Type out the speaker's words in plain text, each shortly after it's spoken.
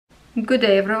Good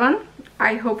day everyone.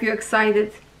 I hope you're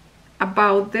excited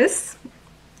about this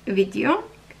video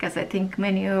because I think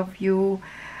many of you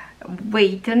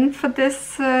waiting for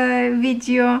this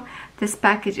video. This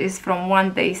package is from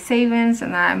OneDaySaving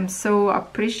and I'm so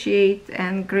appreciate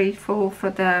and grateful for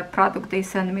the product they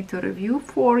sent me to review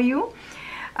for you.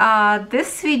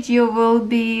 This video will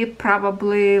be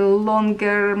probably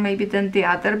longer maybe than the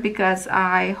other because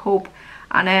I hope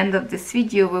at the end of this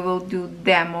video we will do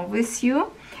demo with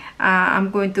you. I'm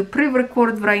going to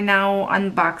pre-record right now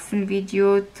unboxing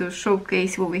video to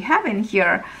showcase what we have in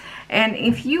here. And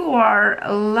if you are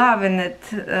loving it,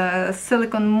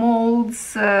 silicone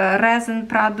molds, resin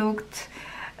product,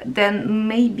 then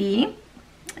maybe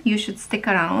you should stick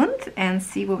around and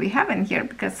see what we have in here,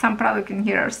 because some products in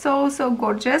here are so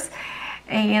gorgeous,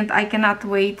 and I cannot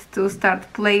wait to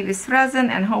start play with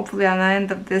resin, and hopefully at the end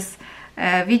of this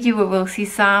video we will see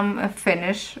some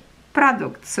finished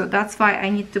product. So that's why I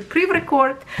need to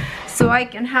pre-record so I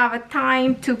can have a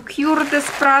time to cure this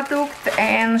product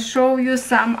and show you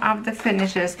some of the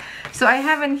finishes. So I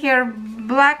have in here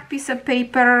black piece of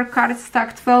paper,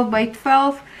 cardstock 12 by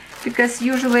 12, because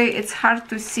usually it's hard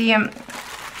to see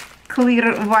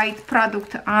clear white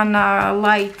product on a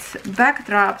light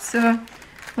backdrop. So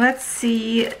let's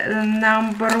see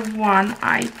number one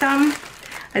item.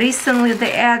 Recently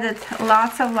they added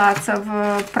lots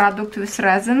of product with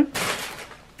resin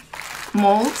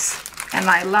molds, and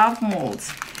I love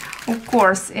molds. Of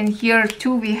course, in here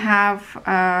too we have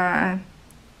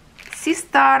sea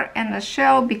star and a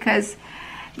shell, because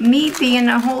me being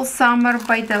a whole summer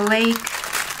by the lake,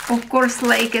 of course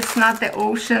lake is not the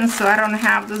ocean, so I don't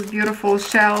have those beautiful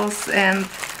shells and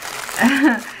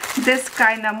this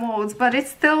kind of molds, but it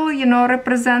still, you know,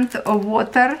 represent a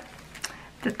water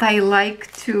that I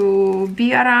like to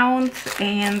be around,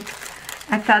 and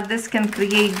I thought this can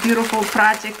create beautiful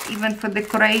project even for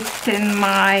decorating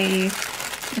my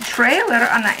trailer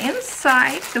on the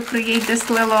inside, to create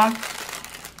this little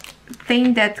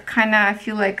thing that kind of I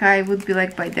feel like I would be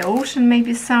like by the ocean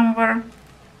maybe somewhere.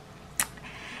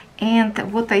 And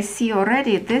what I see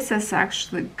already, this is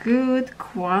actually good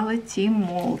quality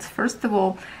molds. First of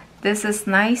all, this is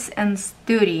nice and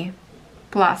sturdy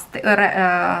plastic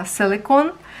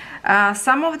silicone.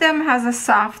 Some of them has a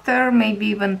softer, maybe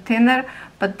even thinner,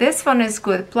 but this one is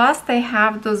good. Plus they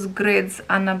have those grids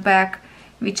on the back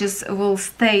which will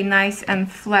stay nice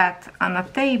and flat on a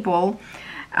table,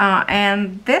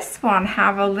 and this one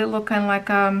have a little kind of like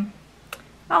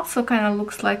also kind of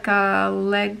looks like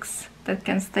legs that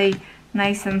can stay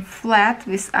nice and flat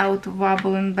without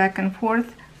wobbling back and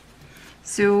forth.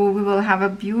 So we will have a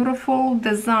beautiful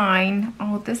design.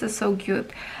 Oh, this is so cute.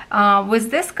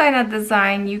 With this kind of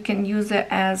design, you can use it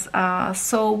as a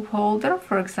soap holder,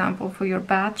 for example, for your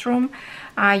bathroom.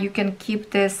 You can keep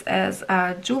this as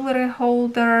a jewelry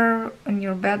holder in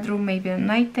your bedroom, maybe a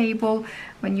night table.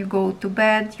 When you go to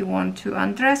bed, you want to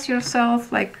undress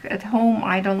yourself. Like at home,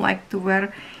 I don't like to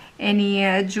wear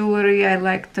any jewelry. I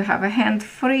like to have a hand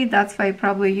free. That's why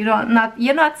probably you're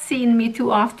not seeing me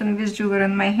too often with jewelry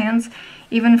in my hands.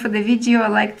 Even for the video, I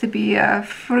like to be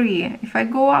free. If I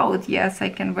go out, yes, I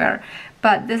can wear,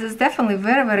 but this is definitely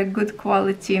very good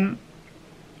quality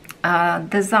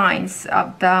designs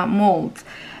of the mold.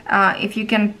 If you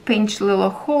can pinch a little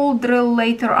hole drill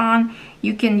later on,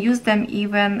 you can use them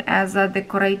even as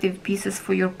decorative pieces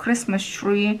for your Christmas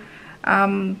tree.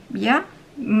 Yeah,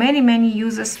 many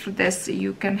uses for this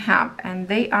you can have, and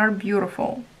they are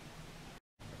beautiful.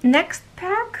 Next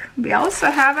pack, we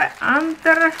also have it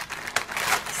under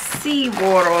Sea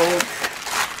World.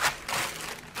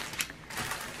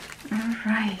 All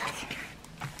right,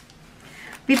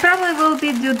 we probably will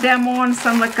do demo on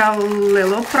some like a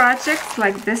little project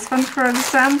like this one, for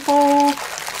example,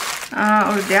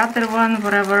 or the other one,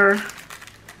 whatever,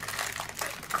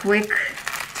 quick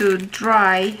to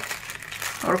dry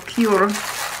or cure.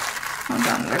 Hold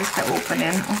on, where is the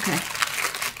opening? Okay.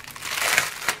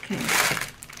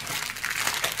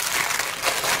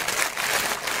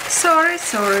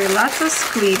 Sorry, lots of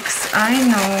squeaks, I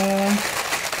know.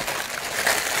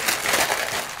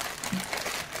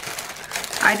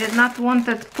 I did not want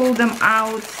to pull them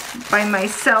out by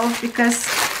myself because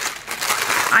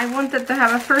I wanted to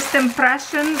have a first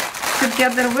impression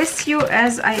together with you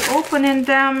as I open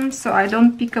them, so I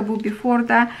don't peekaboo before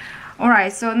that.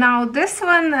 Alright, so now this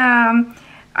one,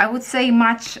 I would say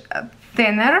much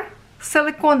thinner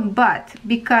silicone, but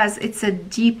because it's a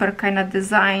deeper kind of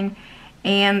design,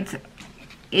 and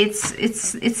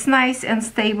it's nice and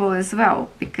stable as well,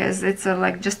 because it's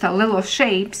like just a little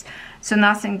shapes, so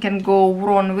nothing can go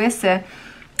wrong with it.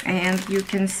 and you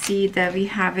can see that we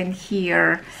have in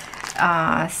here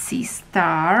sea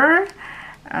star,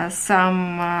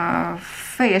 some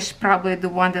fish, probably the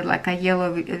one that like a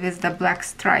yellow with the black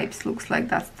stripes, looks like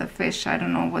that's the fish. I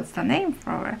don't know what's the name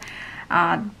for it.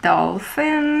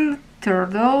 Dolphin,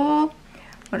 turtle,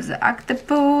 what is it,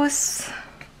 octopus,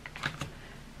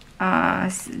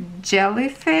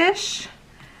 jellyfish,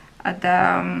 what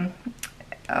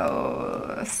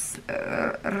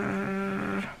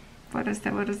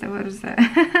is that?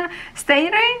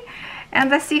 Stingray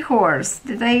and the seahorse.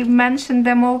 Did I mention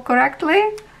them all correctly?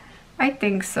 I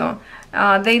think so.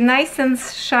 They're nice and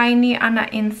shiny on the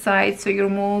inside, so your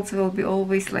molds will be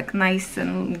always like nice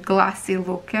and glossy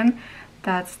looking.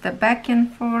 That's the backing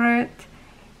for it.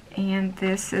 And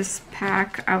this is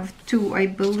pack of 2, I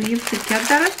believe,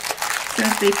 together,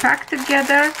 since they pack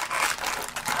together.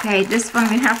 Okay, this one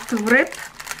we have to rip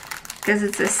because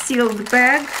it's a sealed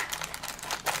bag.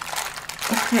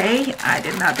 Okay, I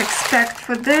did not expect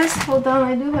for this. Hold on,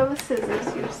 I do have a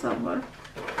scissors here somewhere.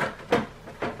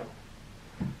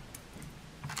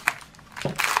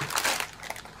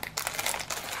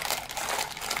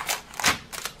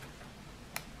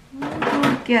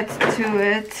 We'll get to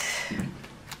it.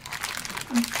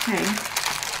 Okay.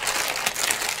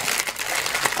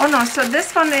 Oh no, so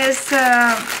this one is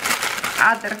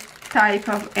other type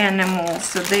of animals,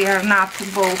 so they are not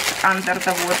both under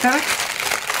the water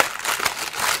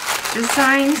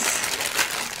designs.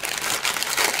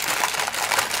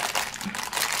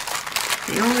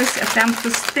 They always attempt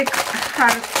to stick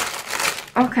hard.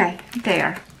 Okay,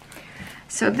 there.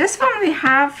 So this one we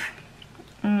have,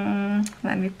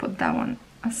 let me put that one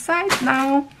aside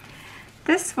now.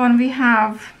 This one we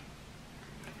have,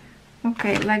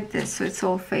 okay, like this, so it's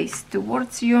all faced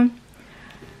towards you.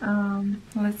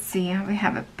 Let's see, we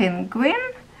have a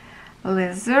penguin,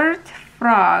 lizard,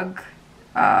 frog,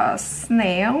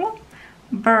 snail,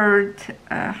 bird,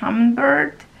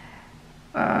 hummingbird.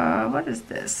 What is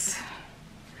this?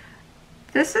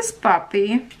 This is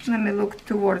puppy. Let me look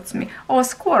towards me. Oh,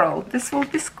 squirrel. This will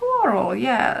be squirrel,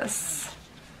 yes.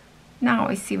 Now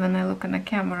I see when I look on the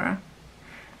camera.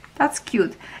 That's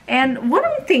cute. And what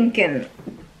I'm thinking,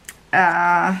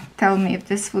 tell me if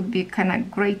this would be kind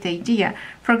of great idea.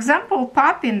 For example,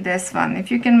 popping this one, if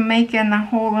you can make a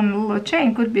hole in a little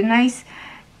chain, could be nice,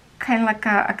 kind of like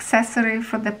a accessory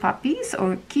for the puppies,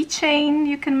 or keychain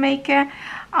you can make it.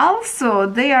 Also,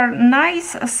 they are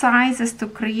nice sizes to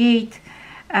create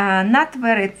not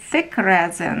very thick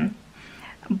resin,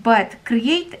 but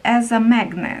create as a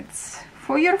magnets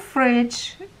for your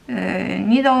fridge,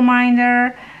 needle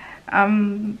minder,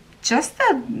 just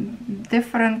a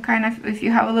different kind of, if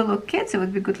you have little kids, it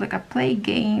would be good like a play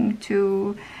game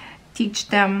to teach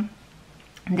them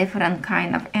different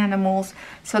kind of animals.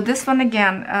 So this one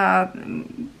again,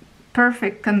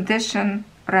 perfect condition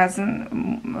resin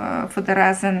for the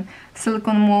resin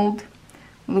silicone mold.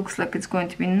 Looks like it's going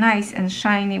to be nice and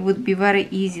shiny, would be very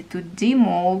easy to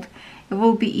demold. It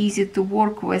will be easy to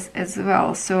work with as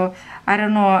well. So I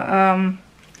don't know,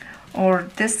 or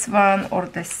this one or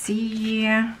the sea,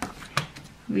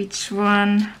 which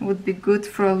one would be good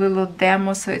for a little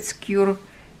demo, so it's cure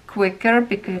quicker,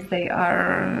 because they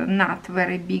are not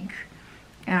very big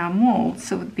molds,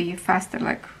 so it would be faster,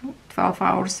 like 12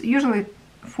 hours, usually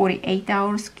 48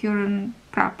 hours curing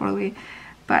properly,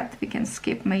 but we can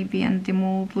skip maybe and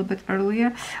demold a little bit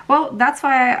earlier. Well, that's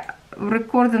why I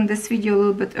recorded this video a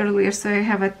little bit earlier, so I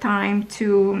have a time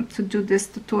to do this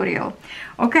tutorial.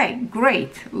 Okay,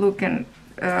 great looking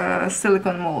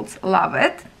silicone molds, love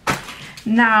it.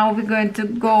 Now we're going to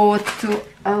go to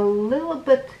a little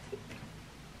bit.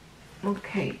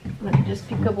 Okay, let me just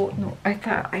pick a bowl. No, I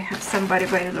thought I have somebody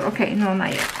by the door. Okay, no,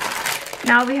 not yet.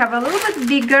 Now we have a little bit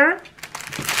bigger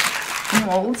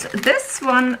molds. This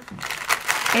one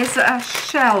is a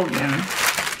shelving.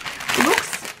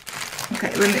 Looks,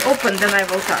 okay, when we open, then I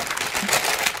will talk.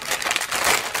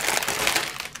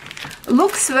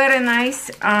 Looks very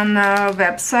nice on a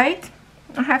website,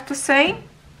 I have to say.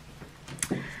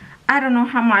 I don't know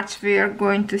how much we are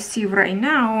going to see right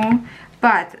now,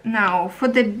 but now for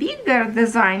the bigger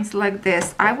designs like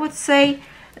this, I would say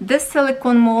this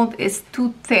silicone mold is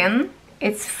too thin.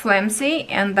 It's flimsy,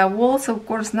 and the walls, of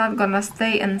course, not gonna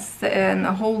stay and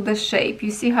hold the shape.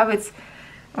 You see how it's,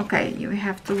 okay, you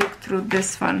have to look through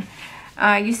this one.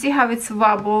 You see how it's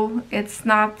wobble, it's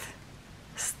not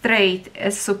straight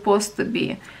as supposed to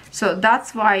be. So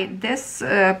that's why this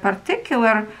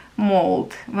particular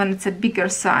mold, when it's a bigger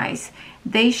size,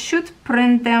 they should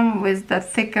print them with the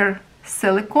thicker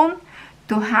silicone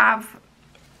to have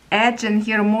edge in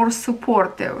here more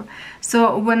supportive.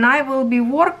 So when I will be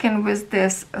working with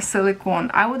this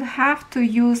silicone, I would have to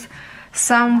use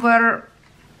somewhere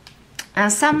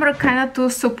kind of to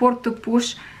support, to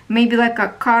push, maybe like a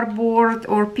cardboard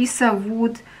or piece of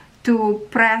wood to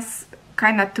press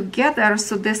kind of together,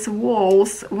 so these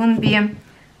walls wouldn't be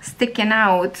sticking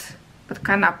out, but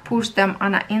kind of push them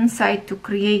on the inside to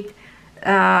create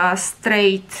a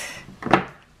straight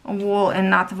wall and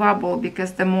not wobble,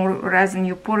 because the more resin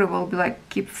you pour, it will be like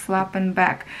keep flapping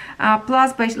back.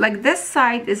 Plus, by like this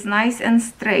side is nice and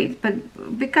straight,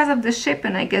 but because of the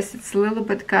shaping, I guess it's a little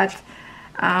bit got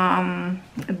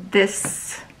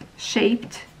this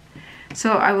shaped,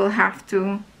 so I will have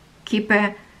to keep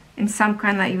it in some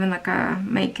kind of, even like a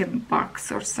make a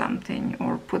box or something,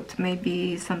 or put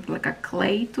maybe something like a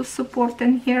clay to support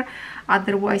in here,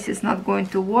 otherwise it's not going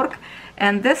to work.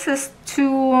 And this is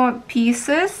 2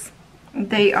 pieces,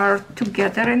 they are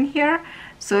together in here,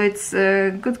 so it's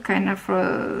a good kind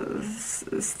of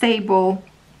stable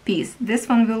piece. This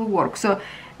one will work. So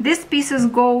these pieces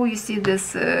go, you see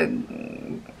this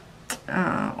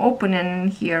opening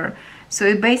here, so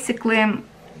it basically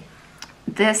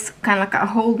this kind of like a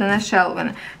hole in a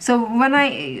shelving. So when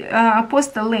I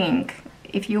post a link,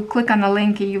 if you click on the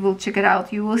link and you will check it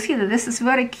out, you will see that this is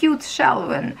very cute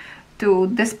shelving to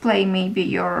display maybe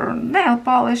your nail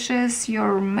polishes,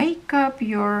 your makeup,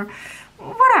 your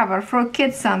whatever, for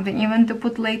kids something, even to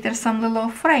put later some little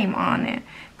frame on it,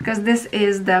 because this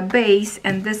is the base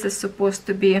and this is supposed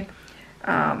to be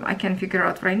I can't figure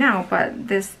out right now, but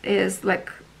this is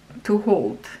like to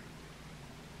hold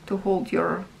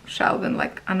your shelving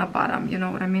like on the bottom, you know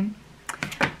what I mean?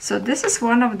 So this is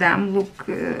one of them. Look,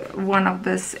 one of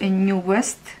this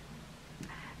newest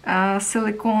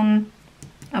silicone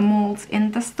molds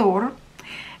in the store.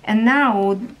 And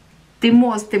now the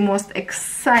most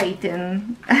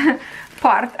exciting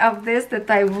part of this that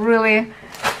I really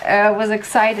was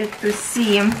excited to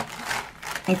see,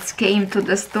 it came to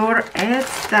the store.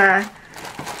 It's the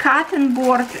cotton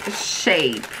board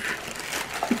shape,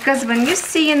 because when you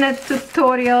see in the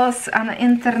tutorials on the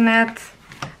internet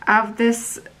of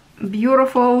this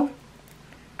beautiful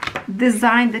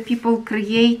design that people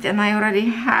create, and I already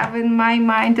have in my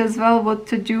mind as well what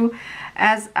to do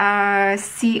as a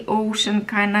sea ocean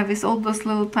kind of, with all those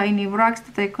little tiny rocks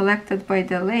that I collected by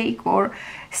the lake, or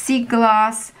sea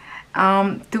glass,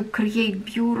 to create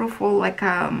beautiful like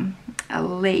a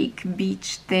lake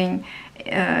beach thing.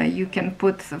 You can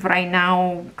put right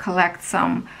now, collect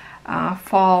some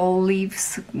fall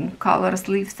leaves, colors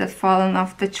leaves that fallen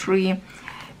off the tree,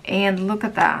 and look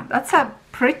at that. That's a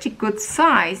pretty good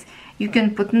size. You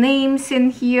can put names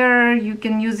in here. You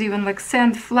can use even like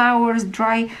sand flowers,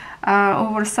 dry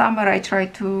over summer. I try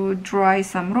to dry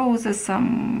some roses,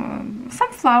 some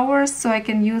flowers, so I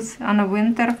can use on a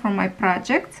winter for my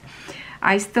project.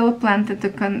 I still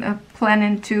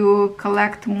planning to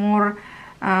collect more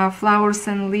flowers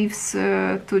and leaves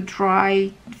to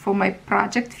dry for my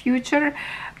project future.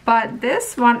 But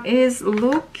this one is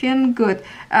looking good.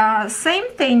 Same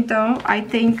thing though, I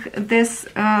think this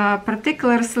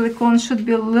particular silicone should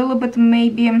be a little bit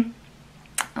maybe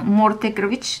more thicker,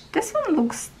 which this one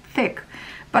looks thick,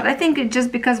 but I think it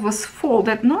just because it was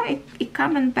folded. No, it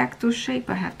coming back to shape,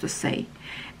 I have to say,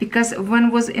 because when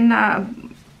it was in a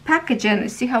packaging,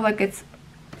 see how like it's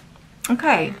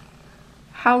okay.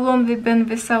 How long we've been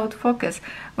without focus?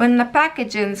 When the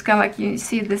packaging is kind of like, you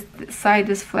see this side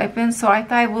is flipping, so I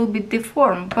thought it will be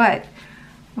deformed, but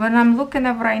when I'm looking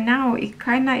at right now,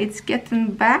 it's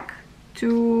getting back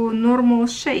to normal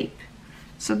shape.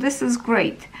 So this is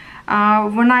great.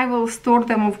 When I will store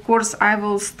them, of course, I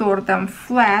will store them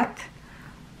flat,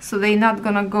 so they're not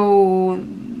gonna go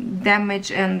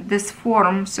damage and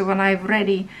disform. So when I'm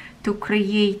ready to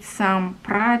create some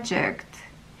project,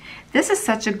 this is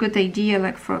such a good idea,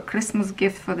 like for a Christmas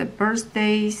gift for the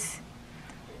birthdays.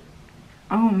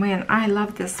 Oh man, I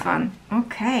love this one.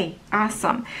 Okay,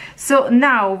 awesome. So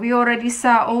now we already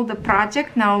saw all the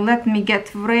project. Now let me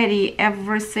get ready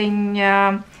everything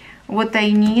what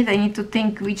I need. I need to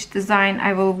think which design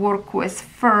I will work with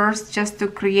first, just to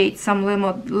create some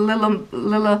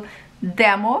little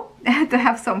demo to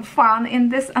have some fun in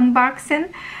this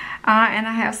unboxing. And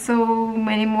I have so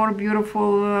many more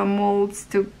beautiful molds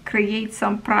to create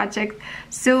some project.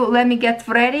 So let me get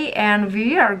ready and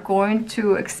we are going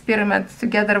to experiment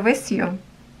together with you.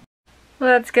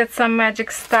 Let's get some magic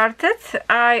started.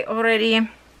 I already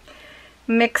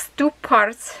mixed 2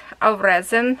 parts of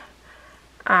resin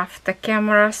off the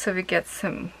camera, so we get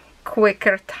some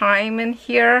quicker time in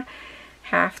here.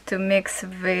 Have to mix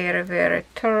very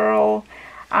thorough.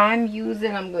 I'm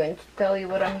going to tell you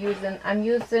what I'm using. I'm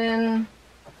using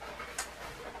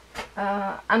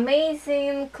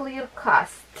Amazing Clear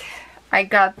Cast. I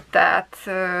got that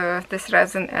this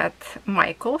resin at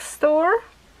Michael's store.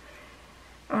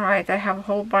 Alright, I have a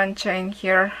whole bunch in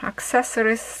here.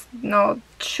 Accessories, not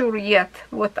sure yet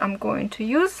what I'm going to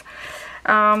use.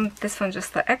 This one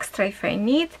just an extra if I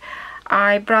need.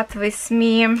 I brought with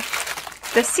me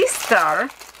the Sea Star.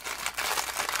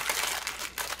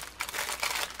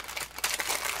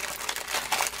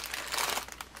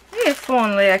 If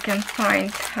only I can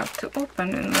find how to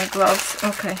open in my gloves.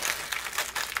 Okay.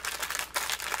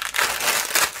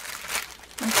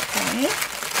 Okay.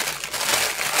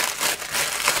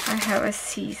 I have a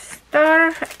Sea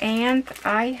Star and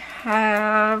I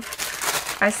have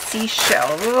a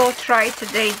seashell. We will try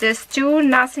today this too.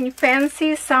 Nothing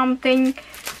fancy, something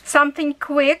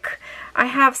quick. I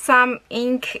have some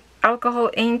ink, alcohol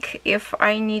ink if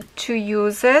I need to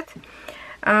use it.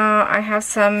 I have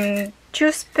some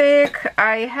toothpick.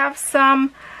 I have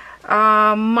some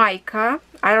mica.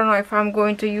 I don't know if I'm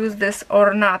going to use this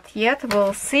or not yet.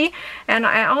 We'll see. And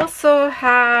I also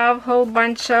have a whole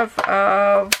bunch of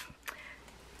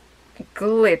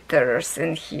glitters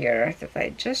in here that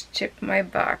I just chipped my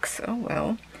box. Oh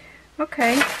well.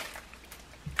 Okay.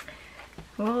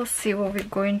 We'll see what we're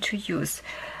going to use.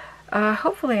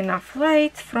 Hopefully enough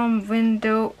light from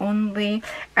window only.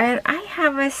 And I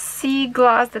have a sea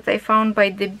glass that I found by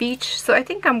the beach, so I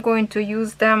think I'm going to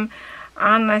use them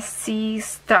on a Sea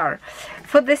Star.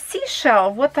 For the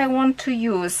seashell, what I want to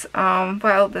use,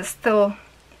 well, there's still,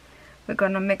 we're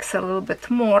gonna mix a little bit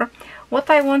more. What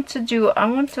I want to do, I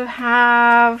want to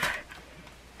have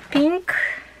pink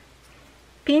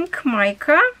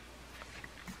mica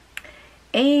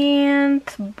and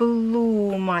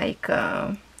blue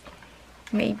mica.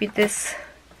 Maybe this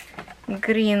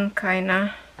green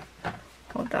kinda,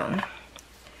 hold on,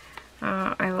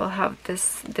 I will have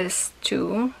this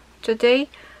too today.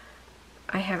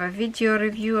 I have a video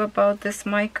review about this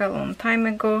mica a long time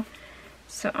ago,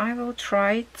 so I will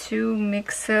try to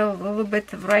mix a little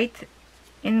bit right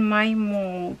in my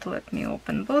mold. Let me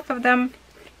open both of them.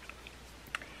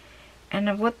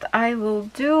 And what I will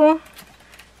do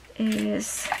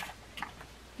is,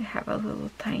 I have a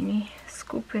little tiny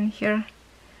scoop in here.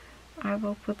 I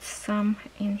will put some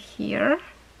in here.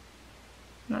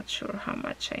 Not sure how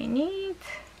much I need.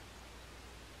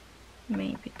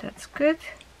 Maybe that's good.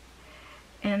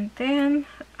 And then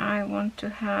I want to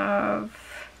have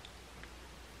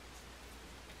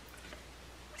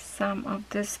some of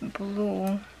this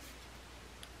blue.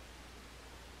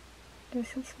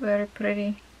 This is very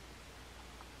pretty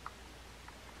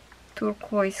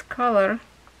turquoise color.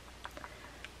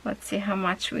 Let's see how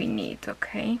much we need.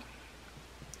 Okay.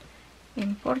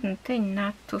 Important thing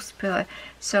not to spill it.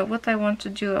 So what I want to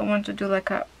do, I want to do like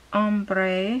a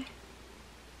ombre.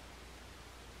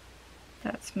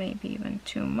 That's maybe even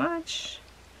too much.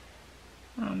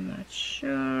 I'm not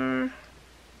sure.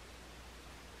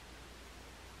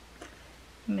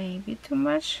 Maybe too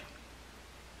much.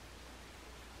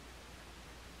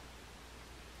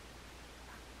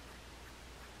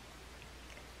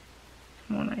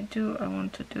 When I do, I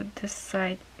want to do this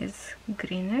side is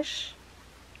greenish.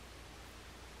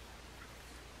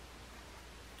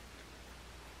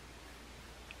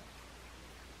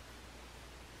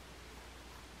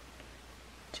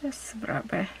 Just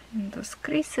rub it in those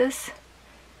creases.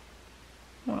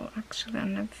 Well, actually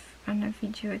on a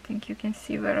video I think you can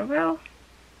see very well.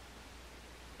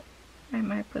 I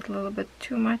might put a little bit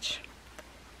too much.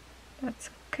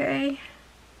 That's okay.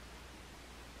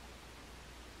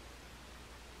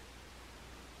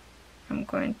 I'm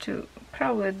going to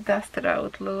probably dust it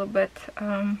out a little bit.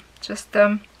 Just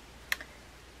kind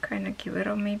of give it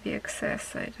a maybe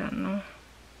excess, I don't know.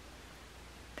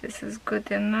 This is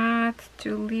good enough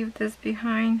to leave this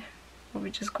behind, or we're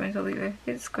just going to leave it.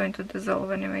 It's going to dissolve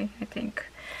anyway, I think.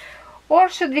 Or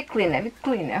should we clean it? We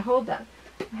clean it. Hold on.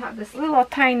 I have this little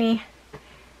tiny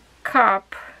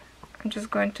cup. I'm just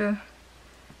going to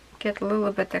get a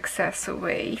little bit excess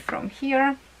away from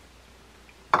here.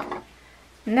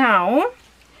 Now,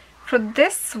 for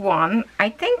this one,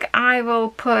 I think I will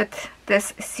put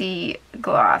this sea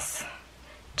glass.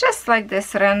 Just like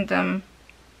this random.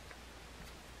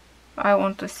 I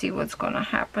want to see what's gonna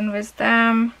happen with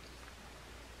them.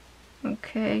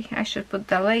 Okay, I should put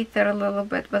that later a little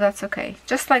bit, but that's okay.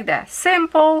 Just like that,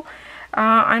 simple.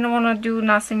 I don't want to do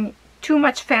nothing too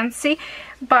much fancy,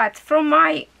 but from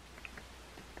my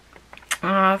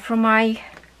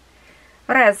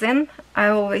resin, I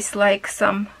always like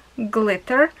some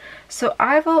glitter, so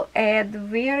I will add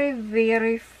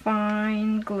very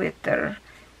fine glitter.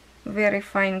 Very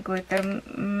fine glitter.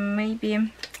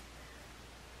 Maybe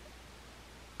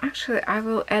Actually, I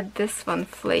will add this one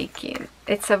flaky.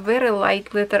 It's a very light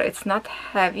glitter. It's not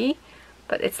heavy,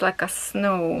 but it's like a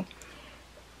snow.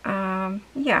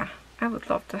 Yeah, I would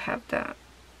love to have that.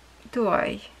 Do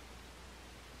I?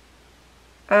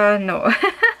 No.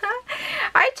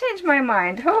 I changed my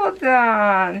mind. Hold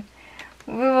on.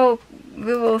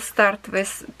 We will start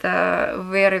with the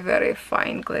very, very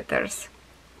fine glitters.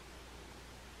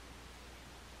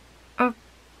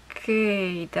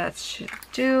 Okay, that should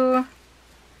do.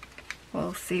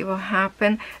 We'll see what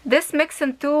happens. This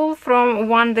mixing tool from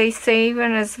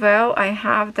OneDaySaving as well. I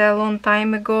have that a long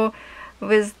time ago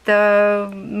with the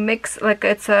mix, like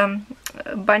it's a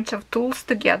bunch of tools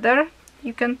together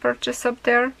you can purchase up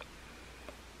there.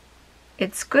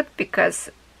 It's good because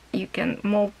you can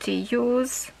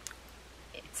multi-use.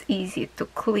 It's easy to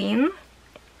clean.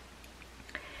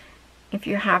 If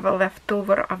you have a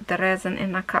leftover of the resin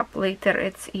in a cup later,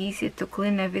 it's easy to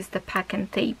clean it with the packing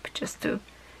tape, just to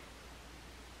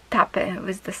tap it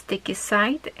with the sticky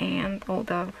side and all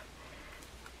the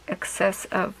excess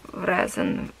of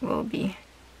resin will be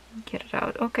get it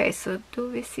out. Okay, so do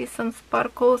we see some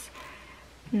sparkles?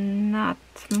 Not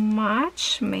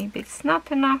much. Maybe it's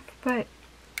not enough, but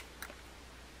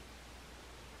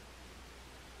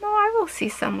no, I will see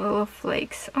some little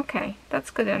flakes. Okay, that's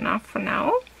good enough for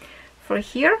now for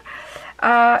here.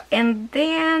 And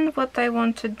then what I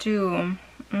want to do,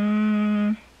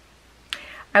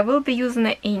 I will be using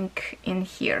the ink in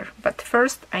here, but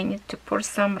first I need to pour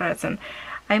some resin.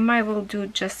 I might will do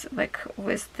just like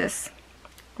with this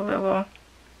little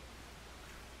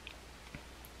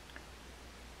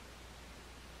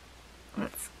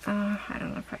I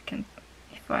don't know if I can,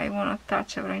 if I want to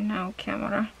touch it right now,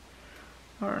 camera,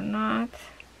 or not.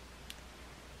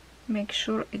 Make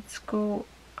sure it's go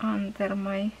under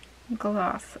my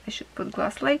glass. I should put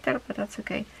glass later, but that's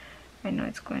okay. I know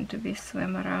it's going to be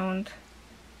swim around.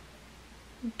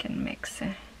 We can mix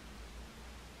it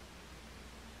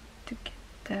to get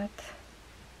that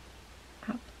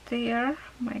up there.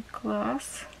 My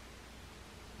glass,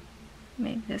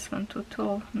 maybe this one too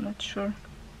tall, I'm not sure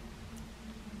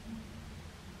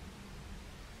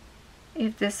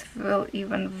if this will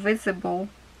even visible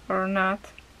or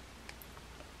not.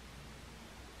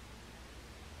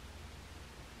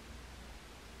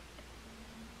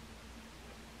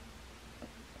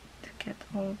 To get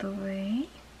all the way.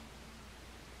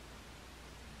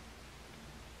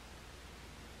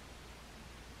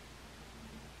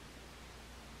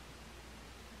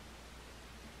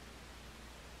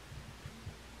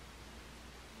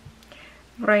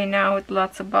 Right now with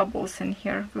lots of bubbles in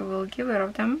here, we will get rid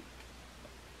of them.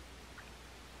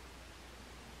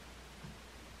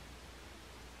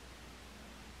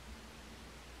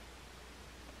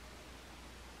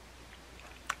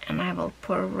 And I will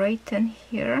pour right in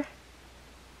here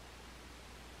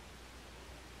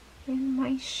in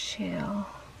my shell.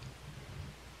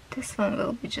 This one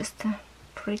will be just a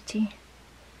pretty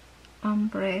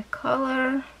ombre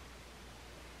color.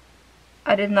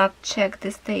 I did not check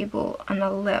this table on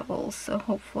a level, so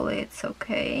hopefully it's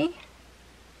okay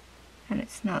and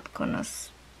it's not gonna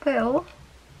spill,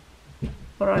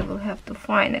 or I will have to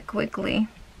find a quickly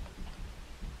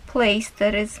place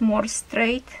that is more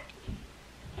straight.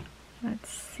 Let's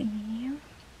see.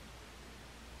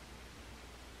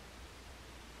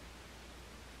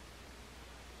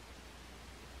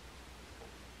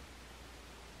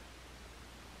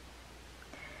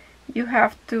 You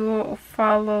have to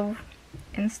follow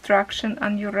instruction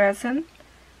on your resin.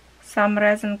 Some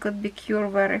resin could be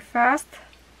cured very fast,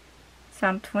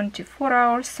 some 24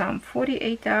 hours, some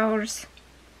 48 hours.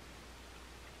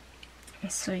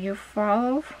 So you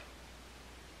follow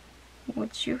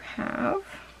what you have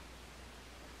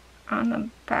on the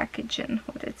packaging,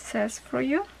 what it says for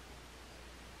you.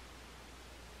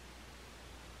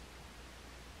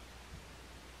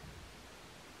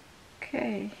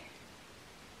 Okay,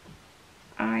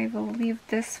 I will leave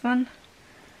this one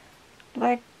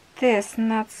like this.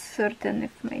 Not certain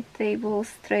if my table is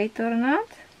straight or not.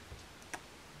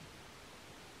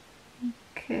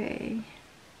 Okay.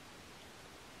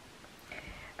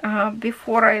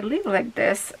 Before I leave like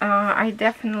this, I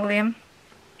definitely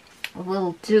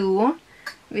will do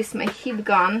with my heat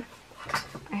gun.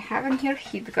 I have in here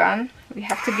heat gun. We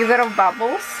have to give it of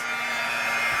bubbles.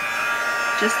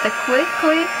 Just a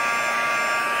quickly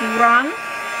run,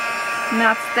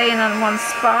 not staying on one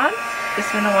spot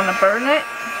because we don't want to burn it.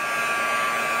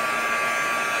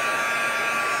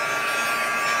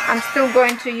 I'm still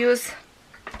going to use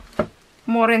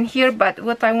more in here, but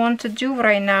what I want to do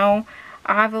right now,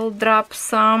 I will drop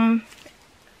some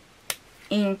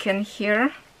ink in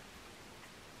here.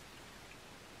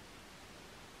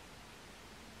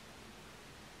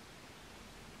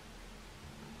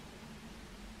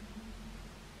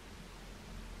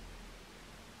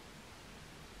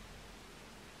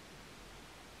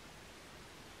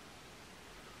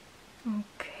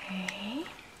 Okay.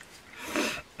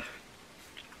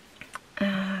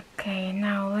 Okay,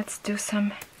 now let's do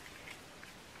some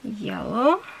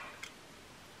yellow.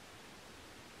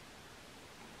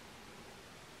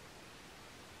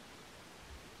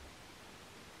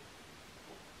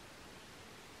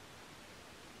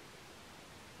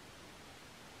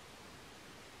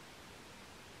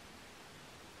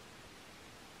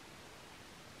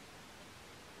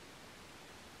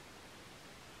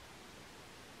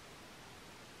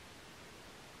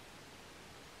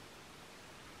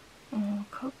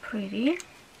 Look how pretty.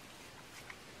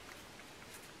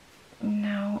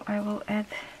 Now I will add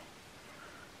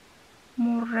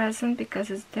more resin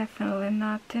because it's definitely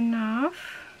not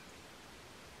enough.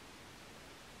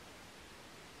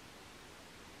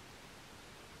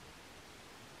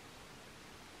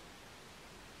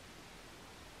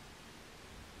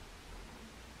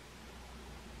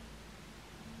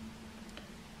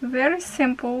 Very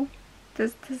simple,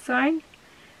 this design.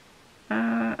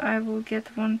 I will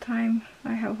get one time.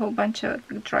 I have a whole bunch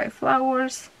of dry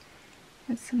flowers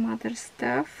and some other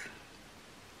stuff.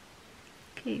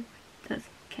 Okay, it doesn't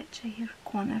catch here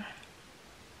corner.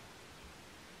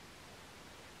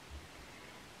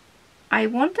 I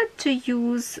wanted to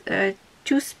use a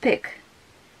toothpick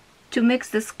to mix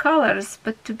these colors,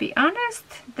 but to be honest,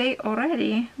 they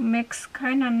already mix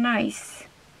kind of nice.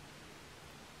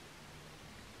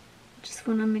 Just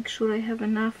want to make sure I have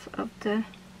enough of the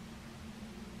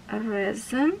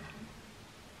resin.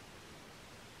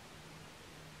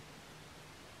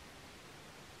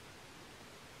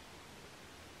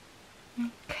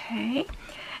 Okay,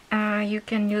 you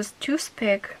can use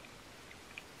toothpick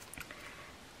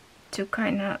to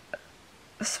kind of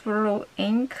swirl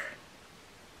ink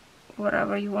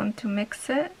whatever you want to mix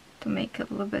it, to make a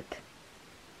little bit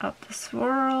of the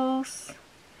swirls,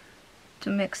 to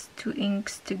mix two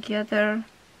inks together.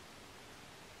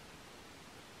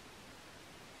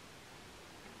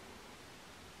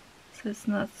 So it's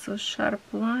not so sharp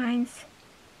lines.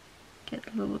 Get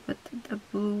a little bit of the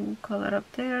blue color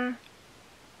up there,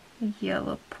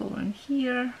 yellow pull in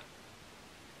here,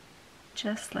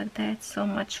 just like that. It's so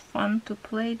much fun to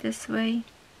play this way.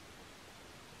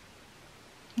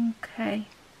 Okay,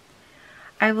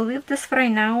 I will leave this for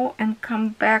right now and come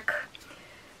back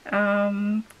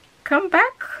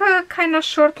kind of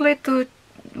shortly to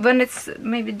when it's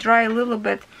maybe dry a little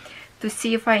bit, to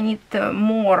see if I need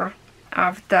more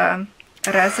of the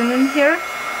resin in here.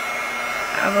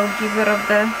 I will give rid of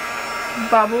the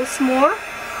bubbles more.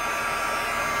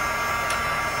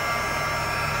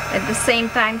 At the same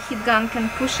time, heat gun can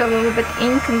push a little bit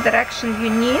ink in the direction you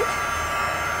need.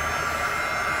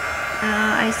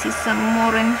 I see some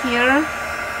more in here.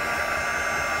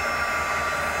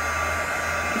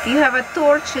 If you have a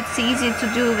torch, it's easy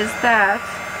to do with that.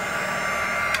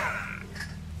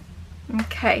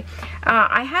 Okay,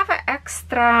 I have an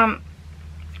extra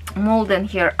mold in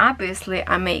here. Obviously,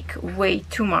 I make way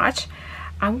too much.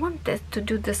 I wanted to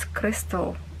do this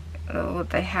crystal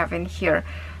what I have in here.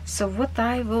 So what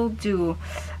I will do,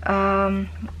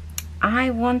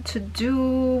 I want to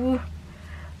do,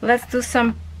 let's do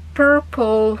some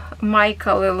purple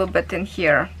mica a little bit in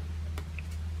here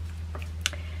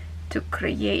to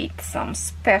create some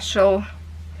special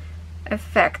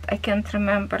effect. I can't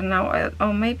remember now.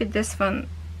 Oh, maybe this one.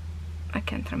 I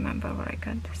can't remember where I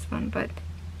got this one, but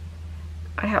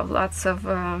I have lots of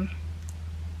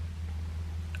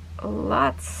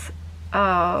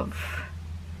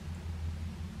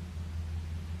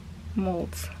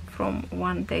molds from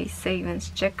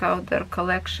OneDaySaving. Check out their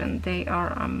collection, they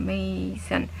are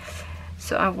amazing.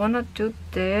 So I want to do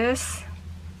this,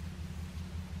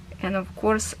 and of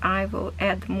course I will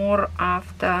add more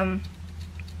of the,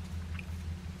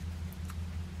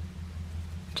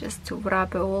 just to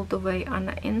wrap it all the way on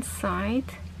the inside,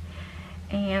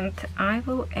 and I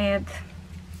will add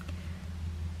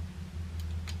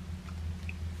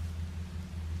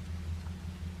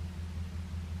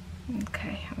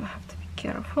okay, I will have to be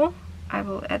careful. I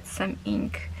will add some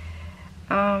ink.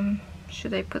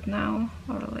 Should I put now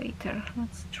or later?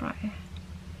 Let's try.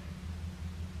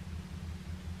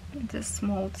 This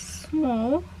mold is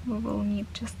small, we will need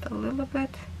just a little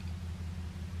bit.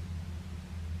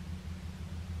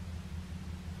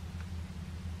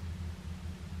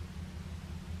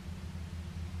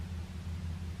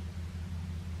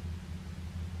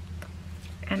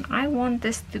 And I want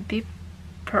this to be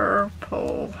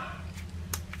purple,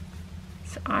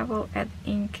 so I will add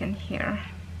ink in here.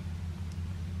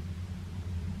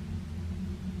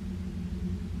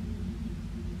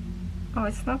 Oh,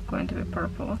 it's not going to be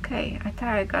purple. Okay, I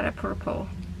thought I got a purple.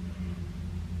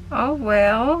 Oh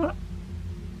well,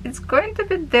 it's going to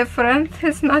be different.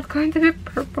 It's not going to be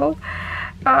purple.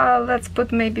 Let's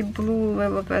put maybe blue a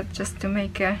little bit just to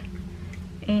make a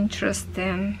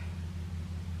interesting.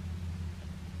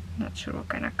 Not sure what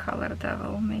kind of color that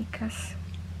will make us.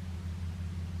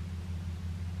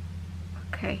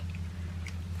 Okay,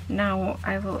 now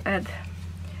I will add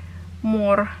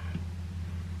more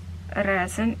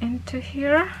resin into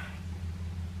here.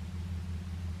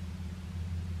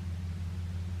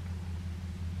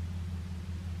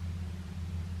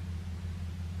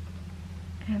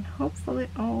 And hopefully,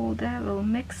 oh, that will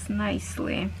mix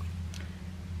nicely.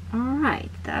 Alright,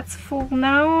 that's full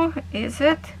now, is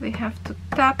it? We have to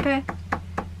tap it,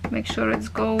 make sure it's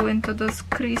go into those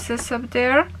creases up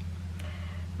there.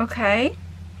 Okay,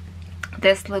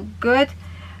 this look good.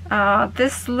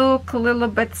 This look a little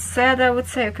bit sad, I would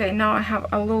say. Okay, now I have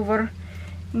all over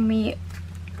me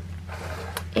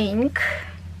ink.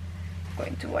 I'm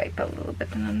going to wipe a little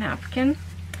bit on a napkin.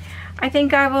 I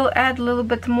think I will add a little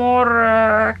bit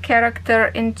more character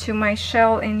into my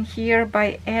shell in here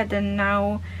by adding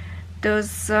now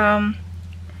those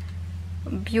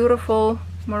beautiful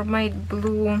mermaid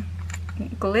blue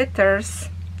glitters.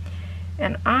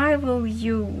 And I will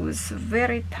use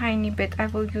very tiny bit. I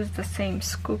will use the same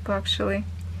scoop actually,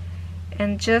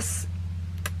 and just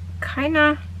kind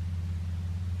of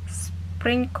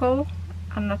sprinkle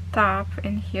on the top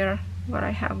in here where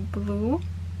I have blue.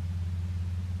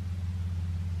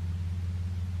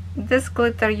 This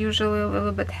glitter usually a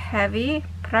little bit heavy,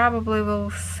 probably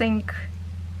will sink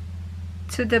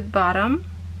to the bottom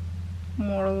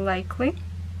more likely.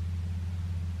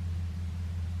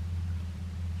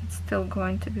 It's still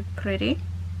going to be pretty.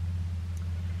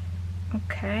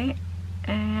 Okay,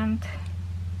 and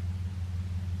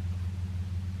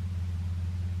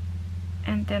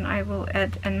then I will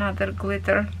add another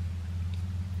glitter.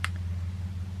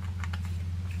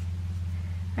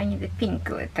 I need a pink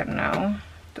glitter now.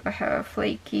 Do I have a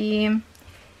flaky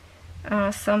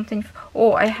something?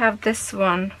 Oh, I have this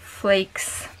one,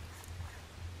 flakes.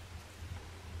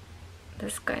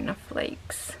 This kind of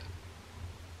flakes.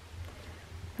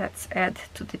 Let's add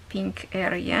to the pink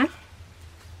area.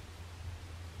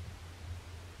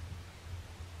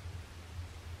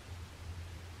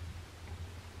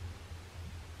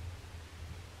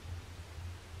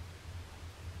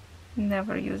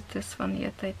 Never used this one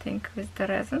yet, I think, with the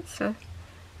resin, so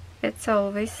it's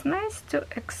always nice to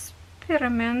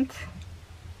experiment.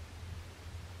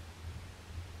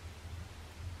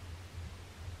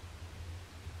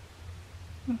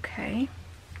 Okay.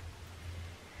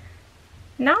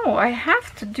 Now I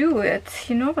have to do it.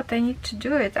 You know what I need to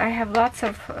do it? I have lots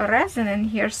of resin in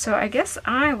here, so I guess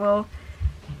I will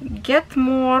get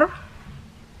more.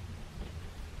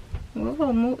 We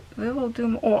will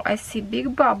do. Oh, I see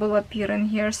big bubble appear in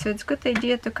here, so it's a good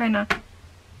idea to kind of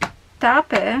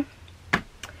tap it,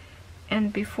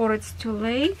 and before it's too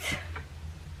late,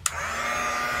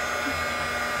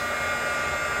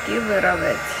 give rid of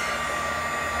it.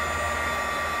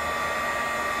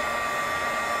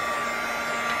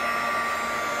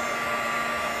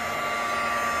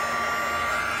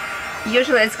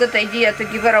 Usually it's a good idea to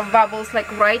give rid of bubbles like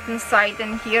right inside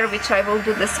in here, which I will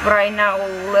do this right now a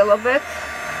little bit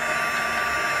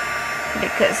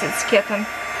because it's getting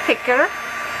thicker.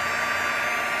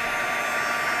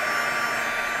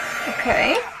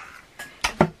 Okay,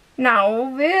 now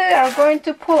we are going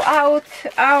to pull out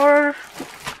our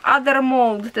other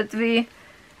mold that we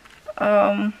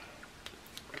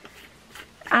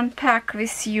unpack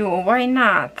with you. Why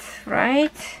not,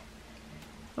 right?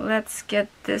 Let's get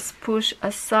this push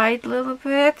aside a little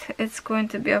bit. It's going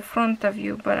to be in front of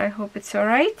you, but I hope it's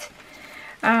alright.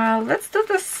 Let's do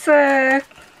this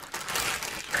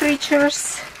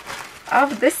creatures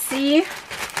of the sea.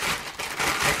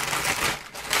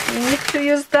 We need to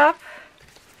use up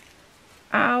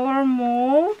our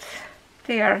mold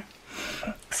there.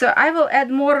 So I will add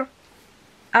more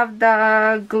of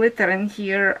the glitter in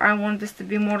here. I want this to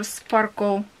be more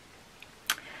sparkle.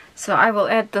 So I will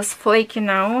add this flaky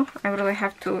now. I really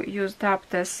have to use up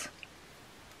this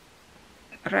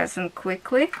resin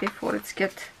quickly before it's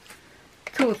get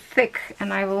too thick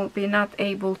and I will be not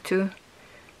able to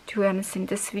do anything.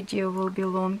 This video will be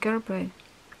longer, but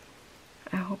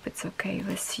I hope it's okay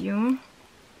with you.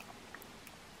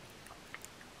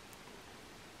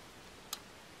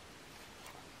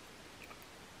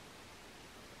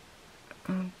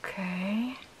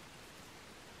 Okay.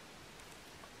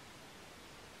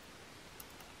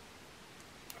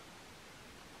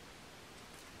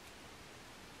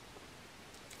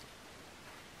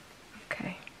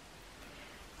 Okay.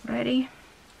 Ready?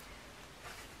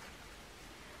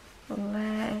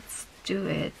 Let's do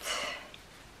it.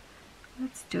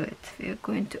 let's do it. We're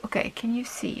going to, okay, can you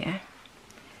see?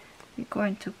 We're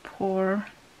going to pour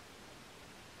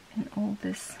in all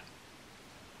this.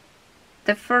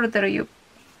 The further you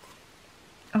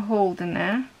hold in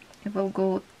there, it will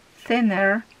go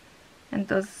thinner and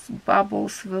those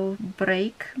bubbles will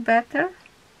break better.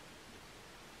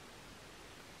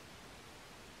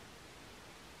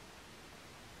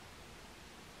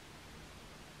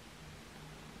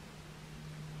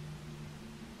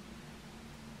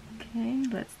 Okay,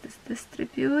 let's just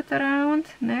distribute around.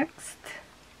 Next.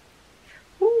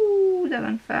 Ooh, that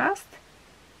went fast.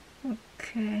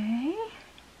 Okay.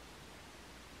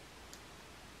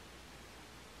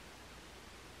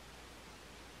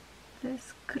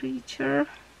 This creature.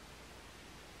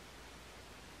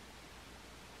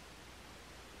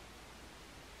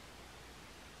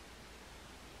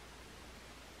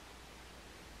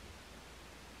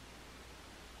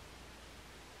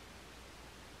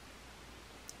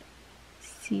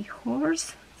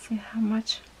 Seahorse. See how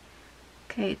much.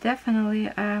 Okay, definitely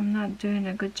I'm not doing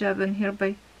a good job in here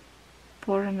by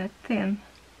pouring it thin.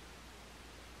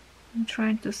 I'm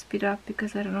trying to speed up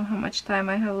because I don't know how much time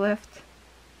I have left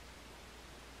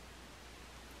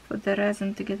for the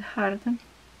resin to get hardened.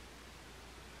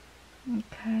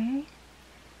 Okay,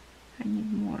 I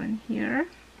need more in here.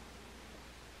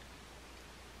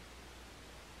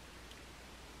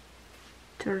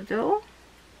 Turtle.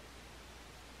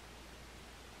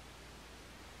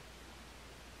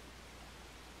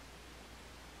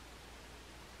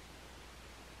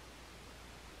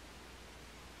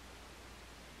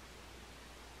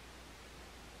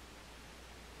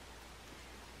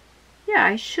 Yeah,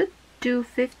 I should do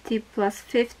 50 plus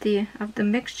 50 of the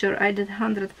mixture. I did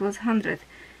 100 plus 100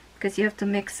 because you have to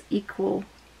mix equal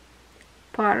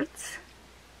parts.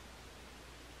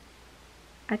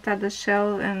 I thought the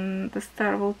shell and the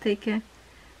star will take a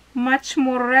much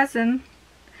more resin,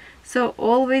 so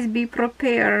always be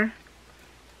prepared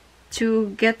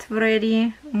to get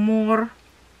ready more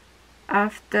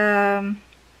of the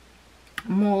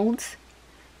molds,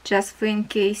 just for in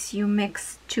case you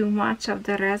mix too much of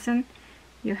the resin.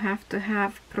 You have to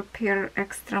have prepare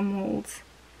extra molds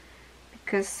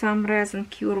because some resin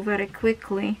cure very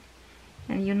quickly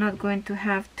and you're not going to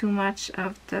have too much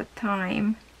of the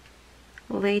time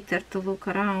later to look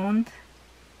around.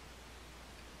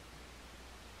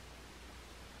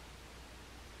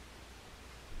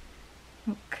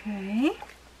 Okay,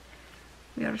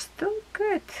 we are still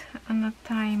good on the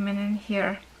timing in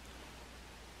here.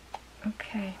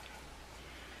 Okay,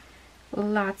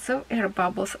 lots of air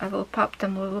bubbles. I will pop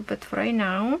them a little bit right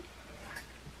now.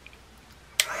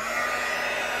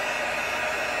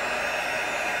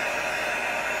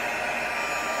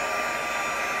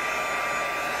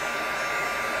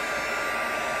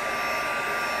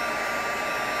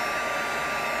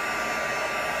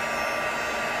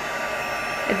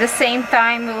 At the same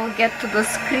time we will get to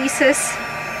those creases.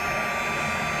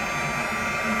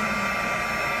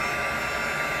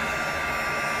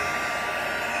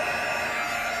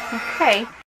 Okay,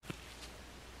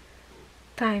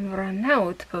 time ran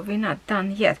out, but we're not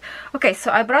done yet. Okay,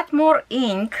 so I brought more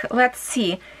ink. Let's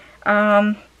see.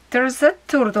 There's a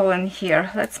turtle in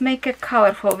here. Let's make it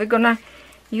colorful. We're gonna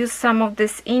use some of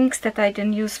these inks that I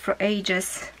didn't use for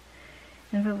ages,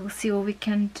 and we will see what we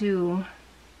can do.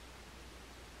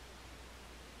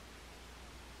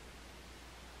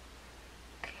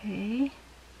 Okay,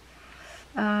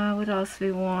 what else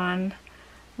we want?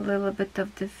 A little bit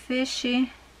of the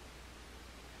fishy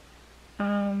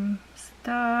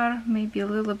star, maybe a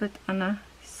little bit on a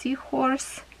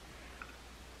seahorse.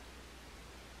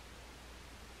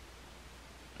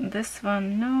 This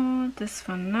one no, this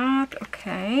one not.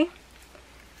 Okay,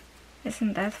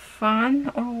 isn't that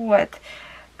fun or what?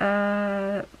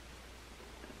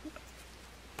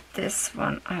 This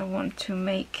one I want to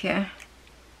make in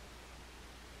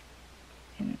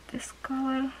this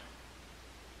color.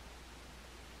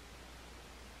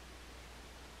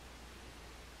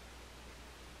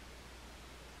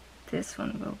 This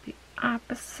one will be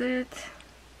opposite.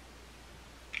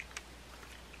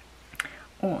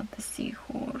 Or the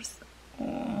seahorse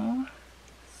or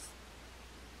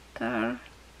star.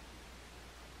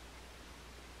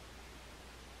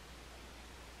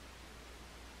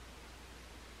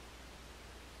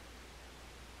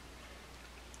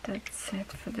 That's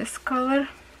it for this color.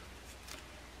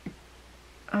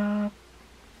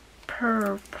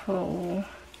 Purple.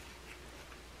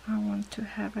 I want to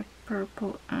have a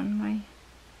purple on my,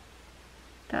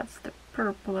 that's the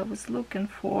purple I was looking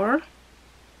for.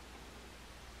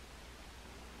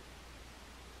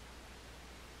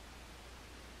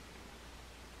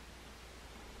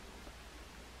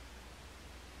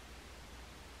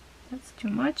 that's too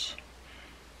much.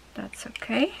 That's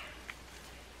okay.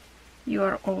 You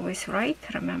are always right,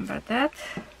 remember that.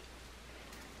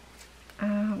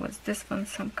 What's this one?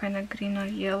 Some kind of green or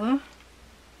yellow.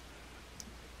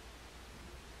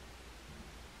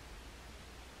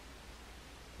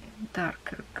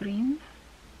 Darker green.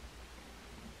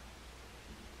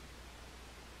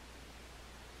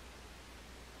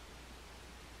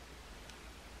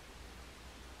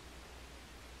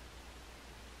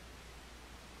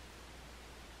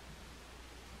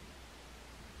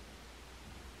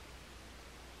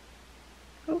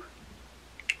 Oh.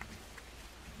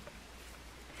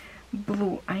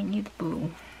 Blue, I need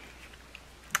blue.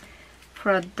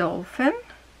 For a dolphin.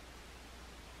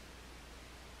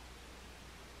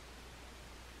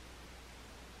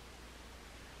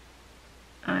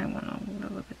 I want a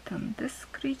little bit on this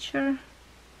creature.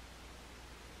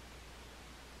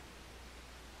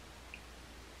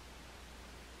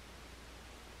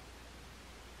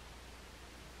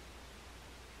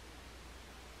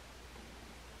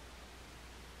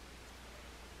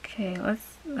 Okay,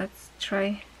 let's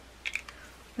try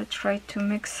to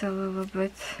mix a little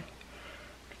bit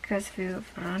because we're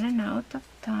running out of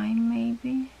time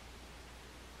maybe.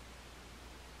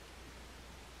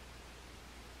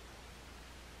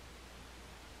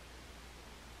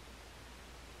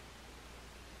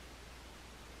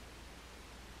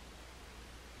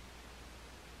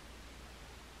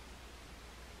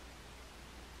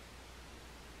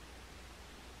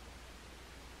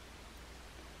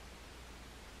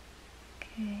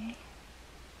 Okay.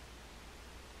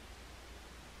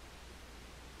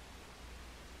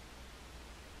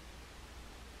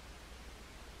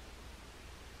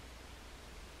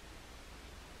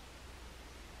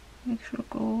 Make sure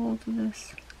go all to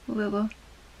this little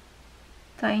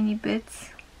tiny bits.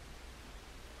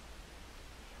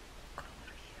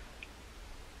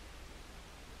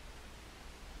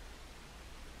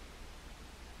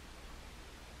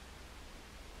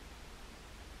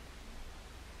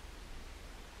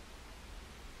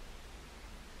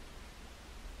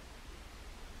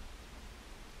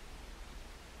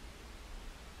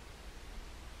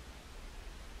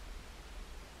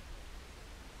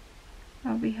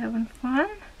 Are we having fun?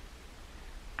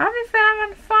 Are we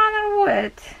having fun or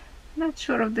what? Not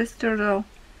sure if this turtle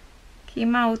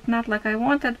came out not like I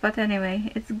wanted, but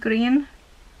anyway, it's green.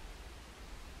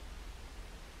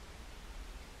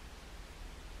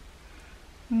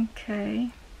 Okay.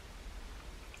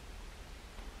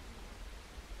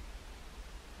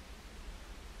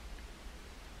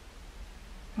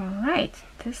 Alright,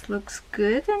 this looks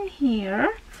good in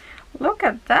here. Look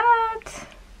at that.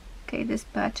 Okay, these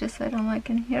patches I don't like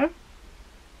in here.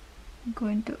 I'm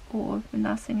going to, oh,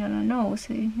 nothing on the nose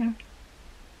in here.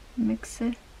 Mix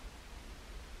it.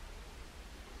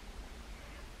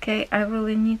 Okay, I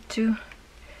really need to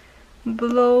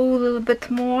blow a little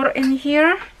bit more in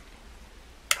here.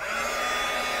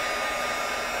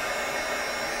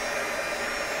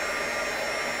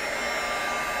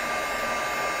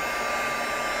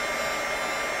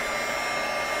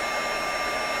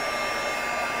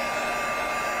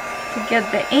 To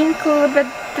get the ink a little bit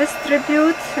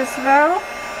distribute as well.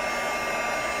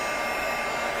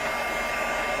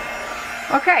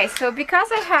 Okay, so because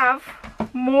I have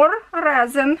more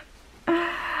resin,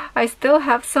 I still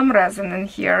have some resin in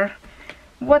here.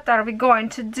 What are we going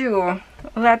to do?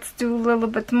 Let's do a little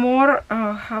bit more.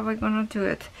 How are we gonna do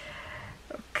it?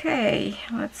 Okay,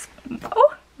 let's,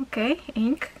 oh, okay,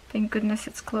 ink. Thank goodness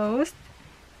it's closed.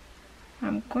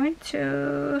 I'm going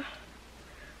to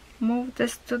move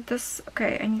this to this.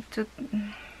 Okay, I need to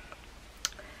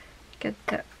get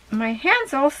the, my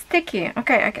hands all sticky.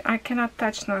 Okay, I cannot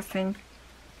touch nothing.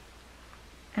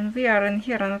 And we are in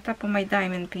here on the top of my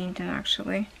diamond painting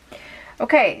actually.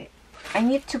 Okay, I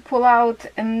need to pull out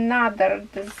another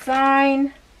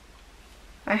design.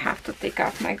 I have to take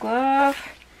off my glove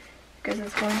because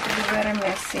it's going to be very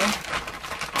messy.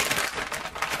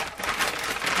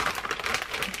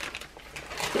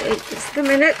 Okay, just a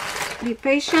minute. Be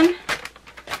patient.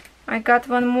 I got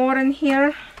one more in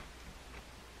here.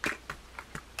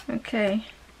 Okay.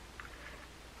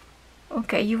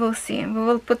 Okay, you will see. We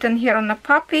will put in here on a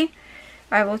puppy.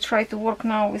 I will try to work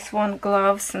now with one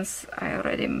glove since I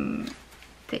already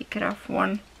take it off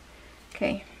one.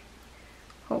 Okay.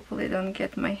 Hopefully don't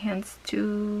get my hands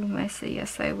too messy.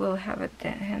 Yes, I will have it,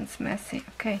 the hands messy.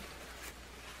 Okay.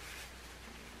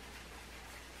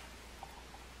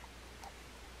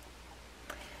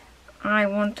 I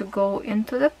want to go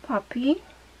into the puppy.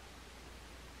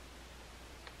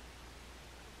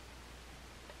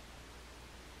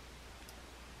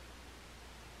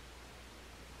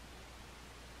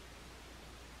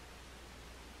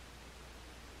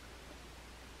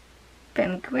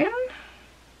 penguin.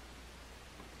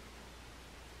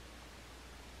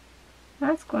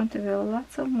 That's going to be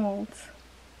lots of molds.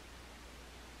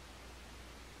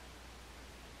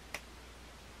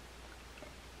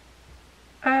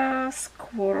 A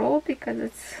squirrel, because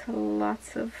it's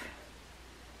lots of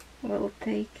will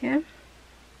take it.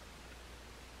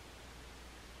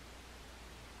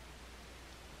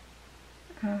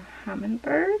 A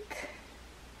hummingbird.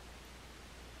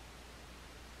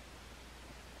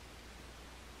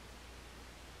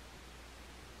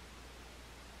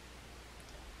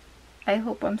 I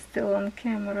hope I'm still on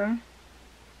camera.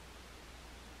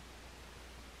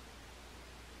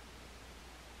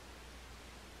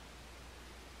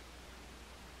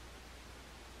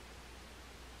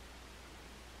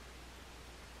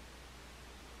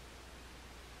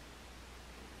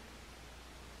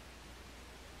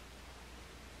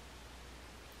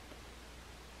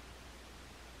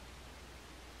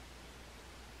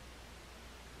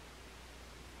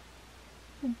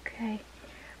 Okay,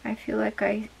 I feel like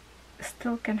I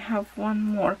still can have one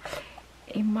more.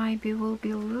 It might be will be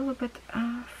a little bit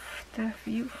off the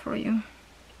view for you.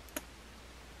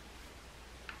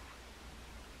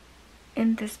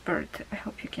 In this bird, I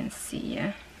hope you can see.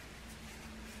 I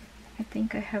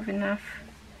think I have enough.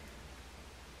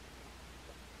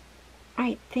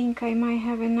 I think I might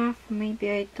have enough,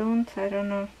 maybe I don't, I don't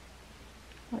know.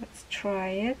 Let's try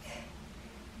it.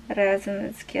 Resin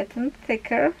is getting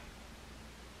thicker.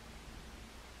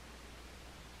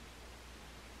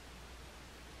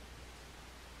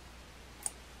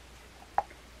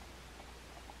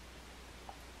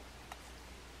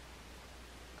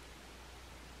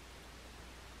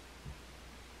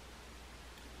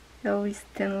 Always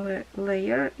thin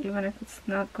layer, even if it's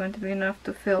not going to be enough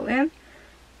to fill in,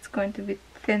 it's going to be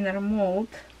thinner mold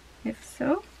if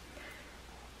so.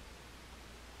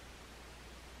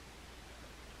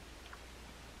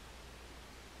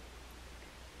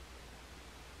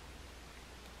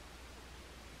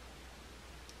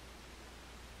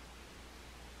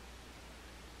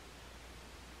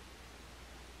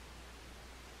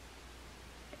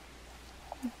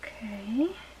 Okay.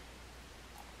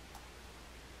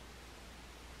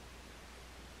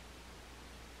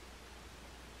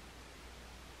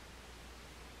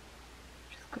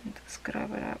 Going to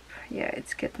scrub it up. Yeah,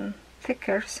 it's getting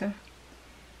thicker, so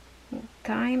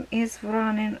time is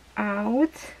running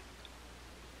out.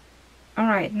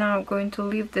 Alright, now I'm going to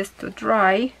leave this to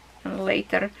dry, and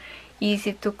later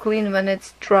easy to clean when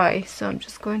it's dry. So I'm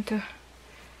just going to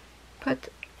put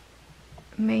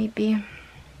maybe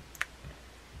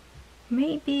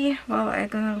well, I'm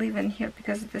gonna leave in here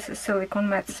because this is silicone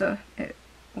matte, so it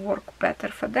works better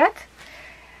for that.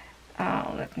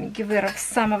 Let me get rid of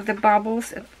some of the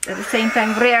bubbles, at the same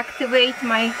time reactivate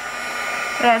my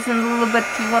resin a little bit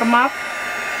to warm up.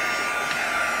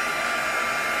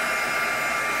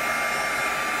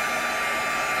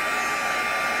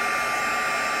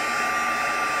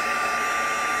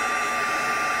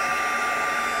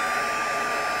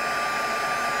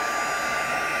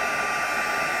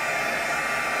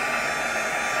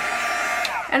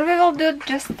 And we will do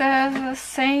just the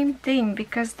same thing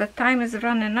because the time is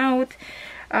running out.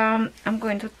 I'm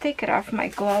going to take it off my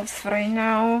gloves right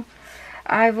now.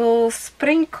 I will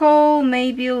sprinkle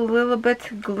maybe a little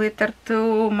bit glitter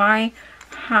to my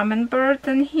hummingbird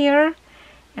in here,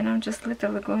 and I'm just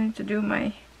literally going to do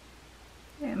my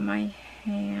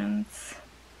hands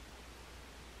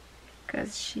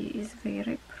because she is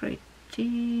very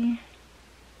pretty.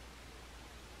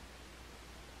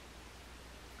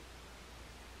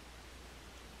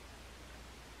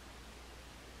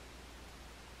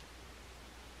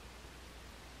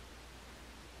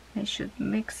 I should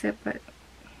mix it, but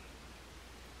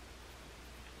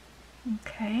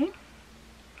okay.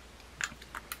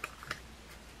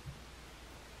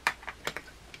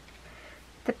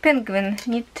 The penguin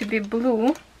needs to be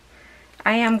blue.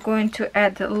 I am going to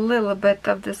add a little bit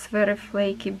of this very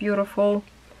flaky, beautiful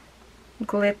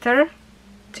glitter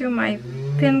to my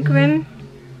penguin.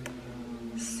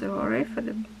 Sorry for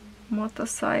the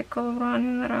motorcycle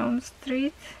running around the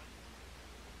street.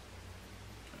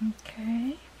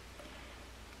 Okay.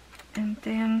 And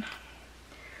then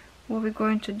what we're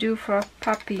going to do for a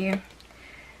puppy,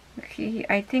 okay,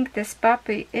 I think this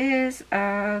puppy is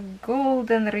a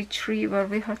golden retriever.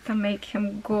 We have to make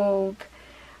him gold.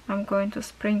 I'm going to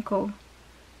sprinkle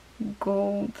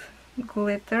gold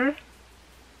glitter,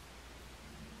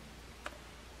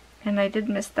 and I did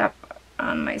mess up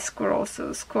on my squirrel, so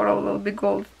the squirrel will be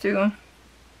gold too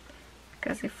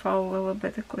because it fell a little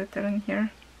bit of glitter in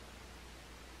here.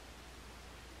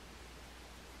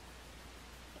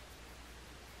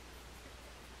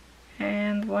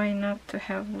 why not to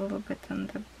have a little bit on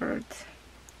the bird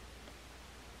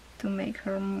to make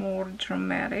her more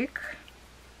dramatic.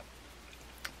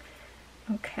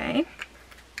 Okay,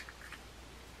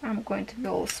 I'm going to be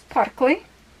all sparkly.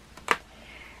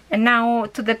 And now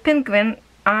to the penguin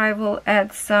I will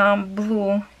add some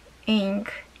blue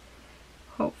ink,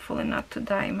 hopefully not to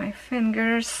dye my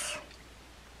fingers.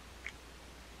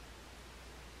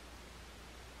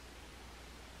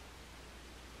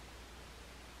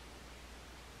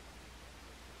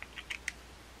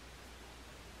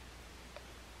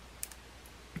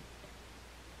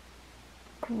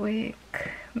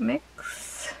 Quick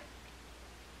mix.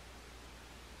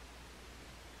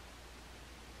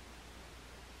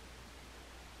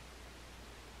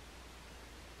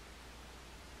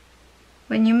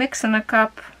 When you mix in a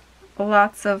cup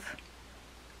lots of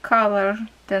color,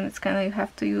 then it's kind of, you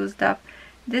have to use it up.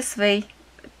 This way,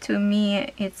 to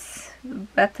me, it's a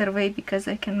better way because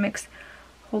I can mix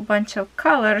a whole bunch of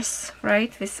colors,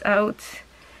 right, without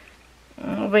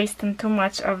wasting too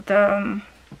much of the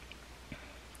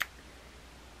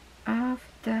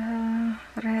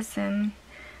resin.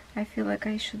 I feel like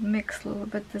I should mix a little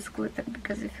bit this glitter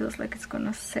because it feels like it's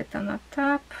gonna sit on the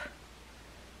top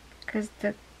because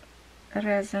the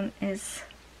resin is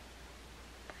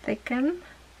thickened.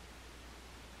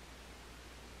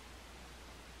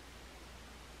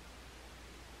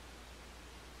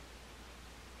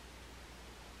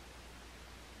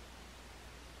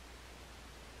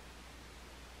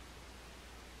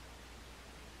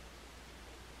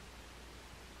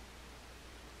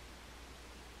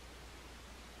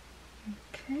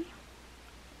 Okay,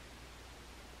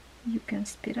 you can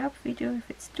speed up video if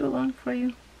it's too long for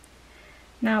you.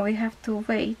 Now we have to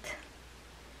wait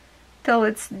till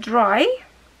it's dry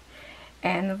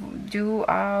and do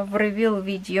a reveal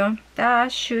video.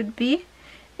 That should be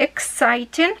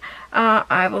exciting.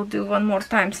 I will do one more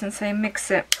time since I mix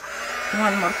it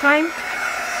one more time.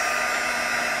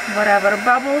 Whatever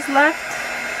bubbles left.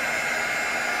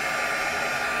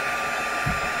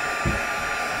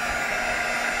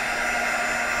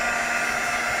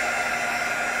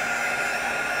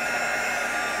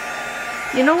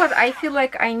 You know what, I feel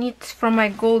like I need from my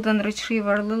golden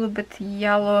retriever a little bit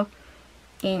yellow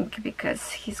ink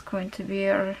because he's going to be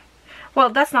our... Well,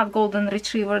 that's not golden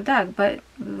retriever dog, but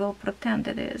we will pretend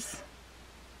it is.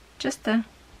 Just a...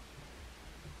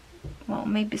 well,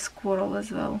 maybe squirrel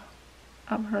as well.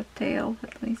 Of her tail,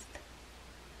 at least.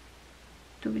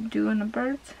 Do we do on a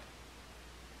bird?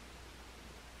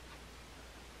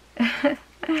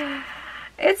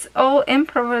 It's all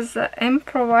improvise,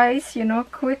 you know,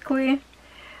 quickly.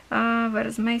 Where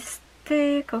is my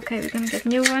stick? Okay, we're gonna get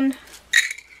new one.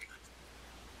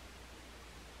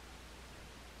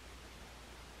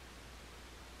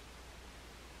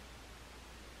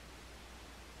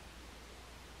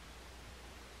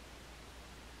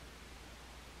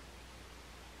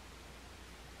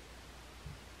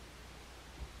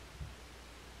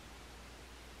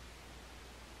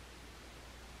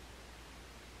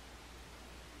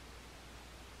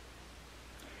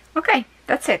 Okay,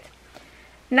 that's it.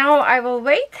 Now I will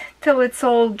wait till it's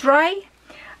all dry.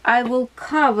 I will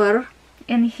cover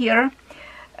in here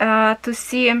to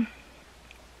see.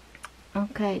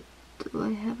 Okay, do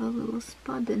I have a little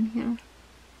spot in here?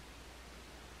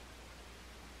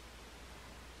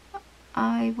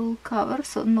 I will cover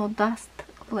so no dust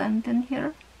land in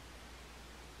here.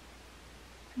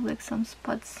 Like some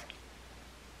spots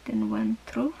didn't went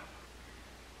through,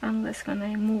 unless when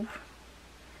I move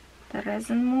the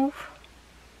resin move.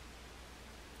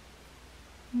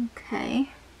 Okay.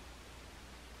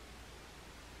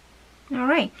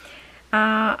 Alright.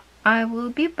 I will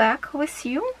be back with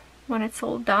you when it's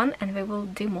all done and we will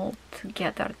demold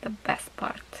together the best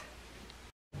part.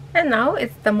 And now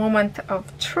it's the moment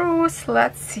of truth.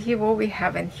 Let's see what we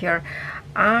have in here.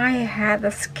 I had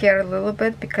a scare a little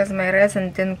bit because my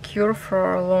resin didn't cure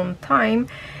for a long time.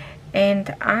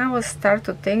 And I will start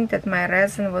to think that my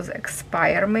resin was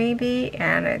expired maybe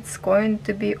and it's going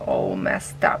to be all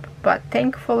messed up. But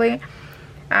thankfully,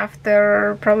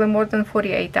 after probably more than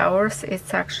 48 hours,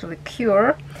 it's actually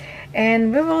cured.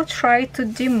 And we will try to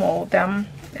demold them.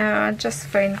 Just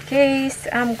for in case,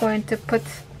 I'm going to put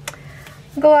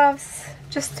gloves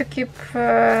just to keep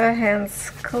hands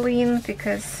clean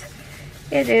because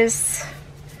it is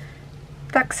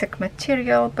toxic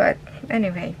material. But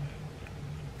anyway.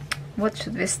 What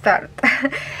should we start?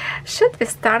 Should we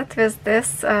start with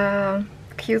this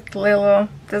cute little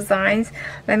designs?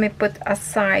 Let me put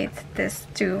aside this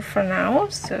two for now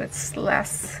so it's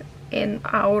less in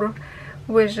our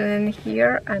vision in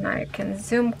here and I can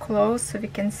zoom close so we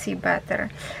can see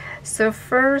better. So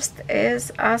first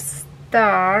is a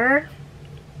star.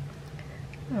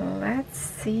 Let's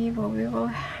see what we will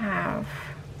have.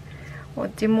 Oh,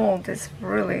 the mold is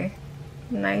really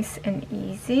nice and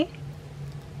easy.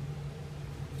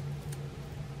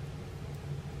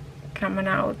 Coming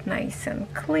out nice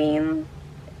and clean.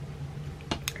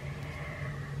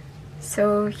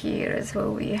 So here is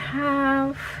what we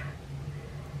have,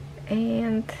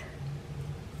 and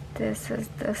this is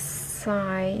the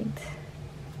side.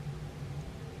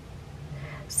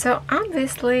 So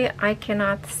obviously I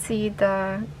cannot see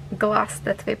the glass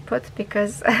that we put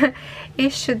because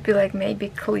it should be like maybe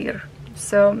clear,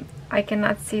 so I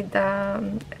cannot see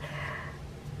the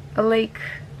lake,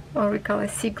 or we call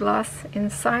it sea glass,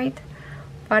 inside,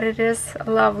 but it is a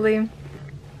lovely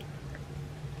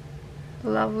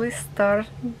star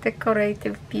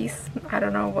decorative piece. I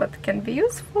don't know what it can be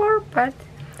used for, but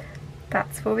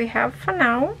that's what we have for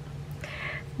now.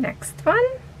 Next one,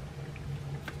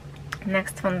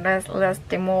 let's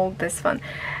demold this one.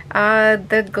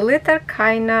 The glitter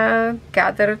kinda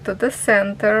gathered to the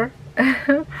center.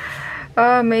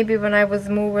 Maybe when I was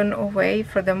moving away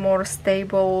for the more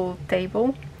stable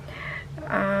table,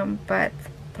 but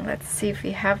let's see if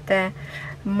we have the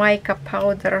mica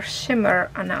powder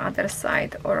shimmer on the other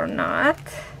side or not.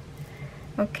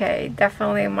 Okay,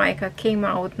 definitely mica came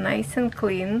out nice and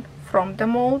clean from the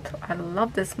mold. I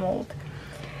love this mold.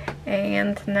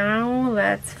 And now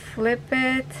let's flip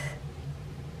it.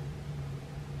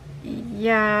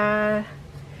 Yeah.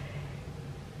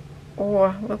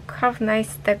 Oh, look how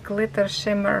nice the glitter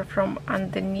shimmer from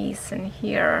underneath in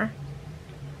here.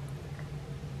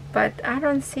 But I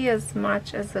don't see as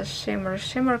much as a shimmer.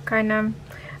 Shimmer kind of,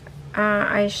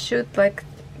 I should like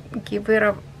give it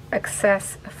a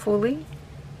excess fully.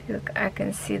 Look, I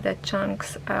can see the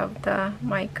chunks of the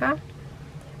mica.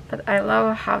 But I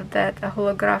love how that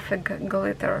holographic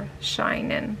glitter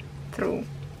shining through.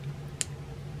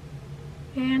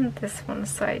 And this one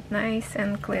side nice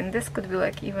and clean. This could be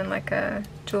like even like a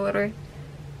jewelry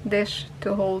dish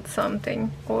to hold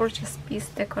something, or just piece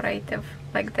decorative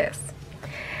like this.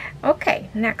 Okay,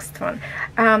 next one.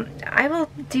 I will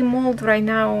demold right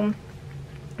now.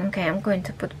 Okay, I'm going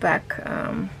to put back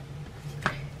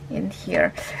in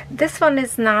here. This one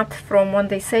is not from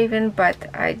OneDaySaving,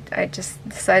 but I just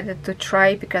decided to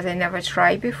try because I never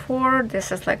tried before.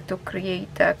 This is like to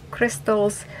create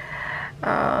crystals.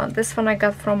 This one I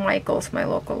got from Michael's, my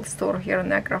local store here in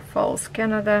Niagara Falls,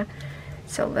 Canada.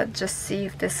 So let's just see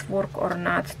if this works or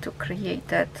not to create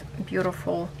that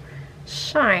beautiful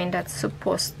shine that's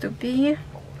supposed to be.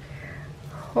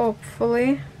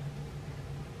 Hopefully.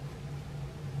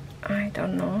 I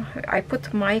don't know. I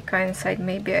put mica inside.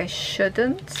 Maybe I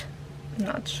shouldn't.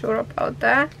 Not sure about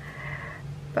that.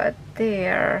 But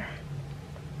there.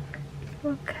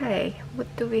 Okay. What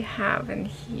do we have in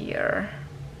here?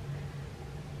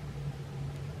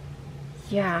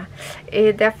 Yeah.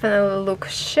 It definitely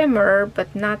looks shimmer,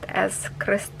 but not as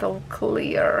crystal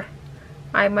clear.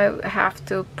 I might have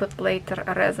to put later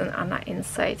resin on the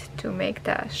inside to make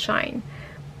that shine.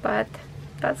 But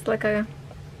that's like a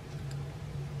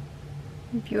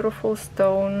beautiful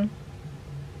stone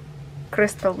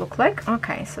crystal look like.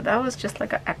 Okay, so that was just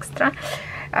like an extra.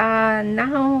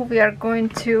 Now we are going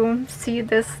to see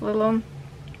this little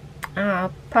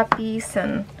puppies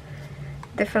and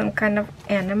different kind of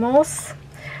animals.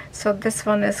 So this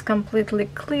one is completely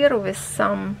clear with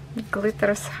some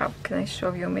glitters. How can I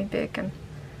show you? Maybe I can,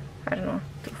 I don't know,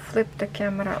 to flip the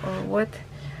camera or what.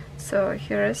 So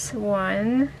here is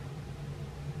one.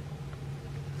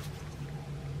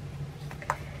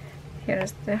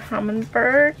 Here's the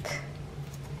hummingbird.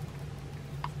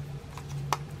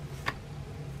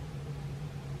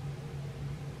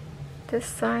 This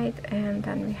side, and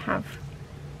then we have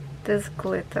this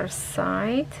glitter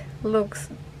side. Looks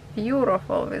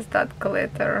beautiful with that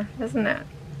glitter, isn't it?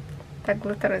 That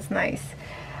glitter is nice.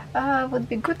 Would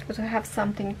be good to have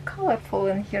something colorful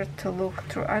in here to look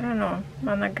through. I don't know,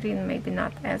 on a green maybe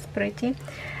not as pretty.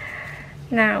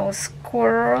 Now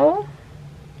squirrel.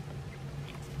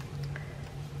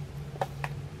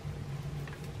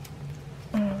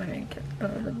 Let me get a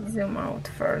little bit, zoom out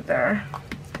further.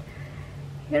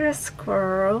 Here is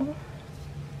squirrel.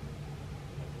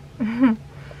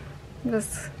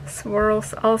 This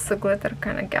swirls also glitter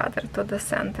kind of gathered to the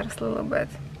centers a little bit.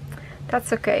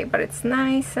 That's okay, but it's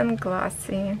nice and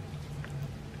glossy.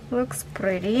 Looks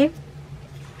pretty.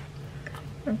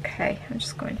 Okay, I'm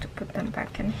just going to put them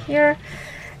back in here.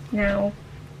 Now,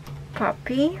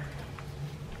 puppy.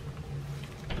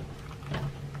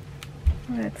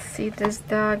 Let's see this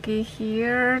doggy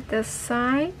here, this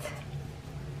side.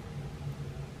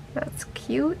 That's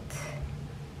cute.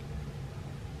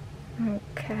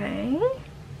 Okay,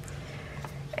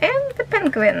 and the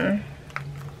penguin.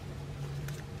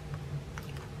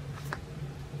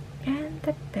 And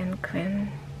the penguin.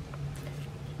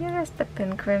 Here is the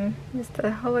penguin with the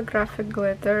holographic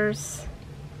glitters.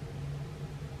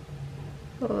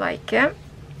 Like it.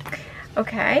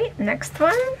 Okay, next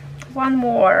one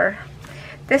more.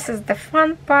 This is the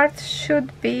fun part.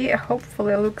 Should be,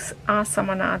 hopefully looks awesome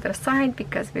on the other side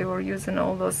because we were using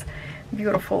all those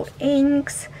beautiful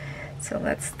inks. So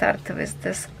let's start with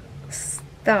this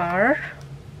star.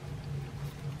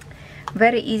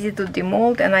 Very easy to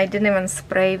demold, and I didn't even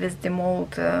spray with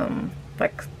demold,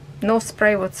 like no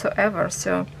spray whatsoever.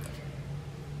 So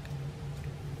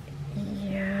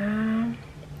yeah,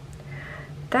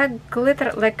 that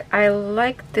glitter, like I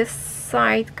like this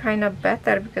side kind of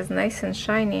better because nice and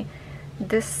shiny.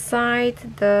 This side,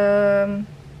 the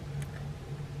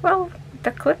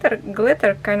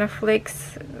glitter kind of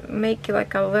flakes make it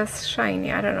like a less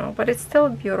shiny. I don't know, but it's still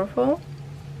beautiful.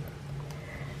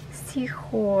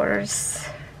 Seahorse.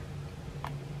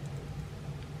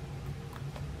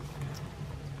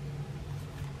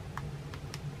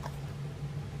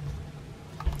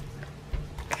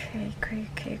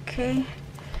 Okay.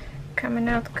 Coming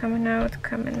out.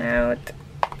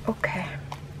 Okay,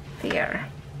 there.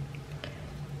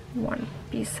 One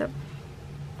piece of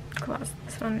glass.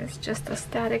 This one is just a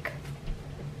static.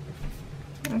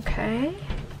 Okay.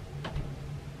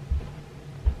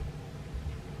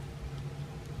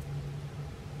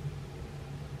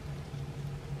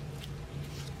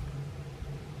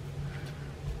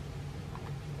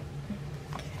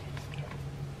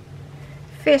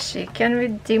 Fishy, can we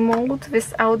demold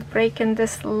without breaking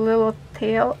this little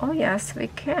tail? Oh yes, we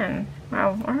can.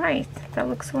 Wow, alright, that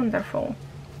looks wonderful.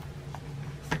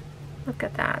 Look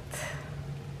at that.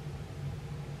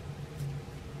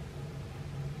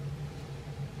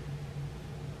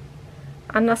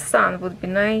 On the sun would be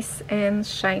nice and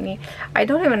shiny. I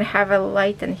don't even have a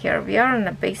light in here. We are in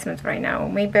the basement right now.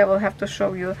 Maybe I will have to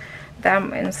show you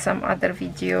them in some other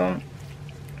video,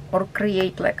 or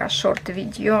create like a short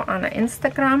video on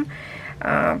Instagram.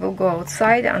 We'll go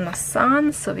outside on the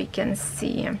sun so we can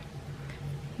see.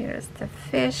 Here's the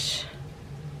fish.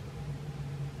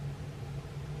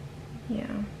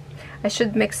 Yeah, I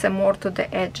should mix some more to the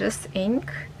edges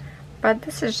ink, but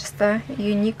this is just a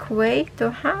unique way to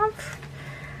have.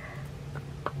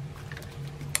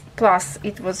 Plus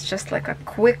it was just like a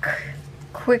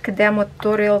quick demo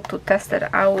tutorial to test it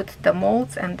out, the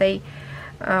molds, and they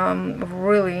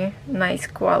really nice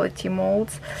quality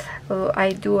molds.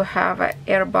 I do have an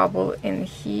air bubble in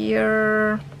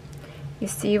here. You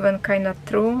see, even kind of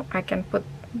through. I can put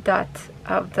that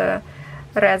of the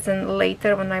resin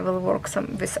later when I will work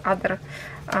some with other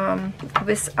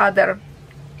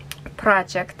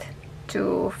project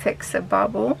to fix a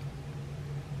bubble.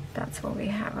 That's what we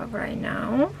have right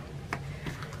now.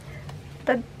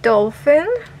 The dolphin.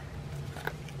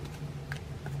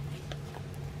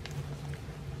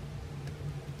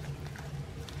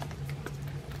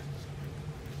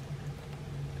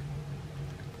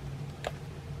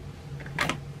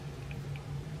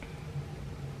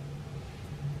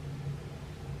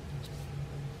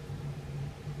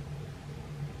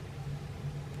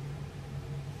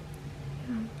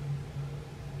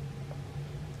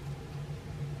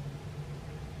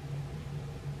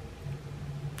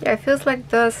 Yeah, it feels like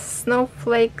the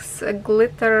snowflakes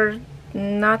glitter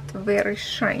not very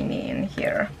shiny in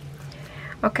here.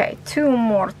 Okay, two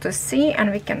more to see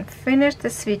and we can finish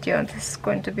this video. This is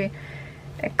going to be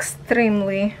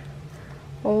extremely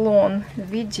long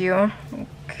video.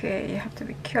 Okay, you have to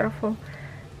be careful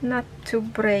not to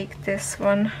break this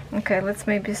one. Okay, let's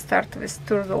maybe start with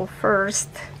turtle first,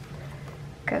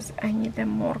 because I need them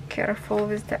more careful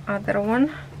with the other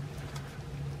one.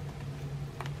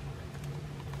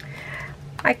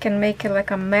 I can make it like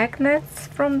a magnets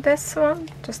from this one,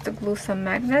 just to glue some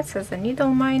magnets as a needle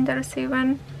minders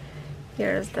even.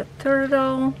 Here's the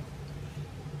turtle.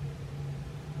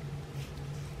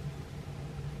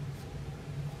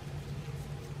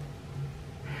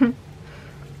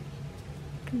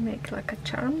 Make like a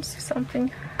charms, something,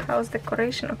 house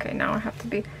decoration. Okay, now I have to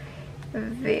be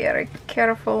very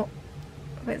careful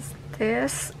with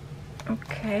this.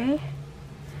 Okay,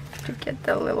 to get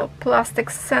the little plastic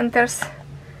centers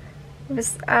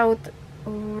without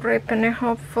ripping it,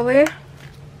 hopefully.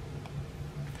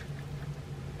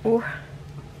 Ooh.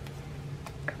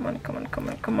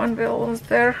 Come on, we're almost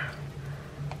there.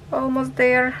 Almost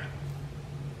there.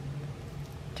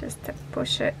 Just to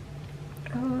push it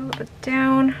a little bit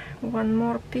down. One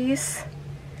more piece.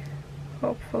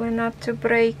 Hopefully not to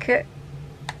break it.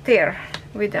 There,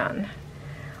 we're done.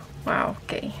 Wow,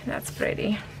 okay, that's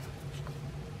pretty.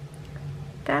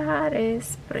 That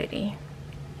is pretty.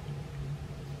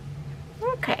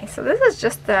 Okay, so this is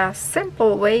just a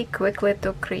simple way quickly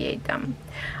to create them.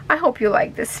 I hope you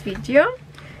like this video.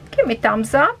 Give me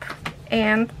thumbs up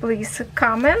and please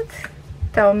comment.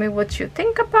 Tell me what you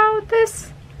think about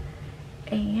this.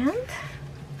 And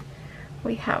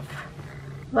we have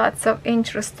lots of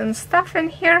interesting stuff in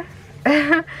here.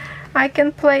 I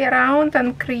can play around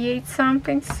and create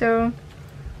something, so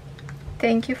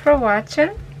thank you for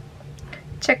watching.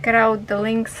 Check out the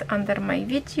links under my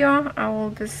video, all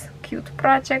these cute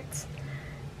projects,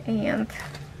 and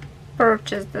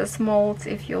purchase these molds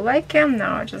if you like them.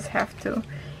 Now I just have to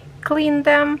clean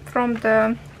them from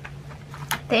the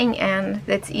thing, and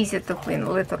that's easy to clean,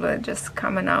 literally just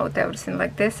coming out everything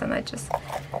like this, and I just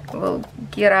will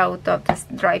get out of these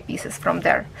dry pieces from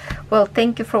there. Well,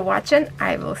 thank you for watching.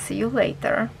 I will see you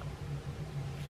later.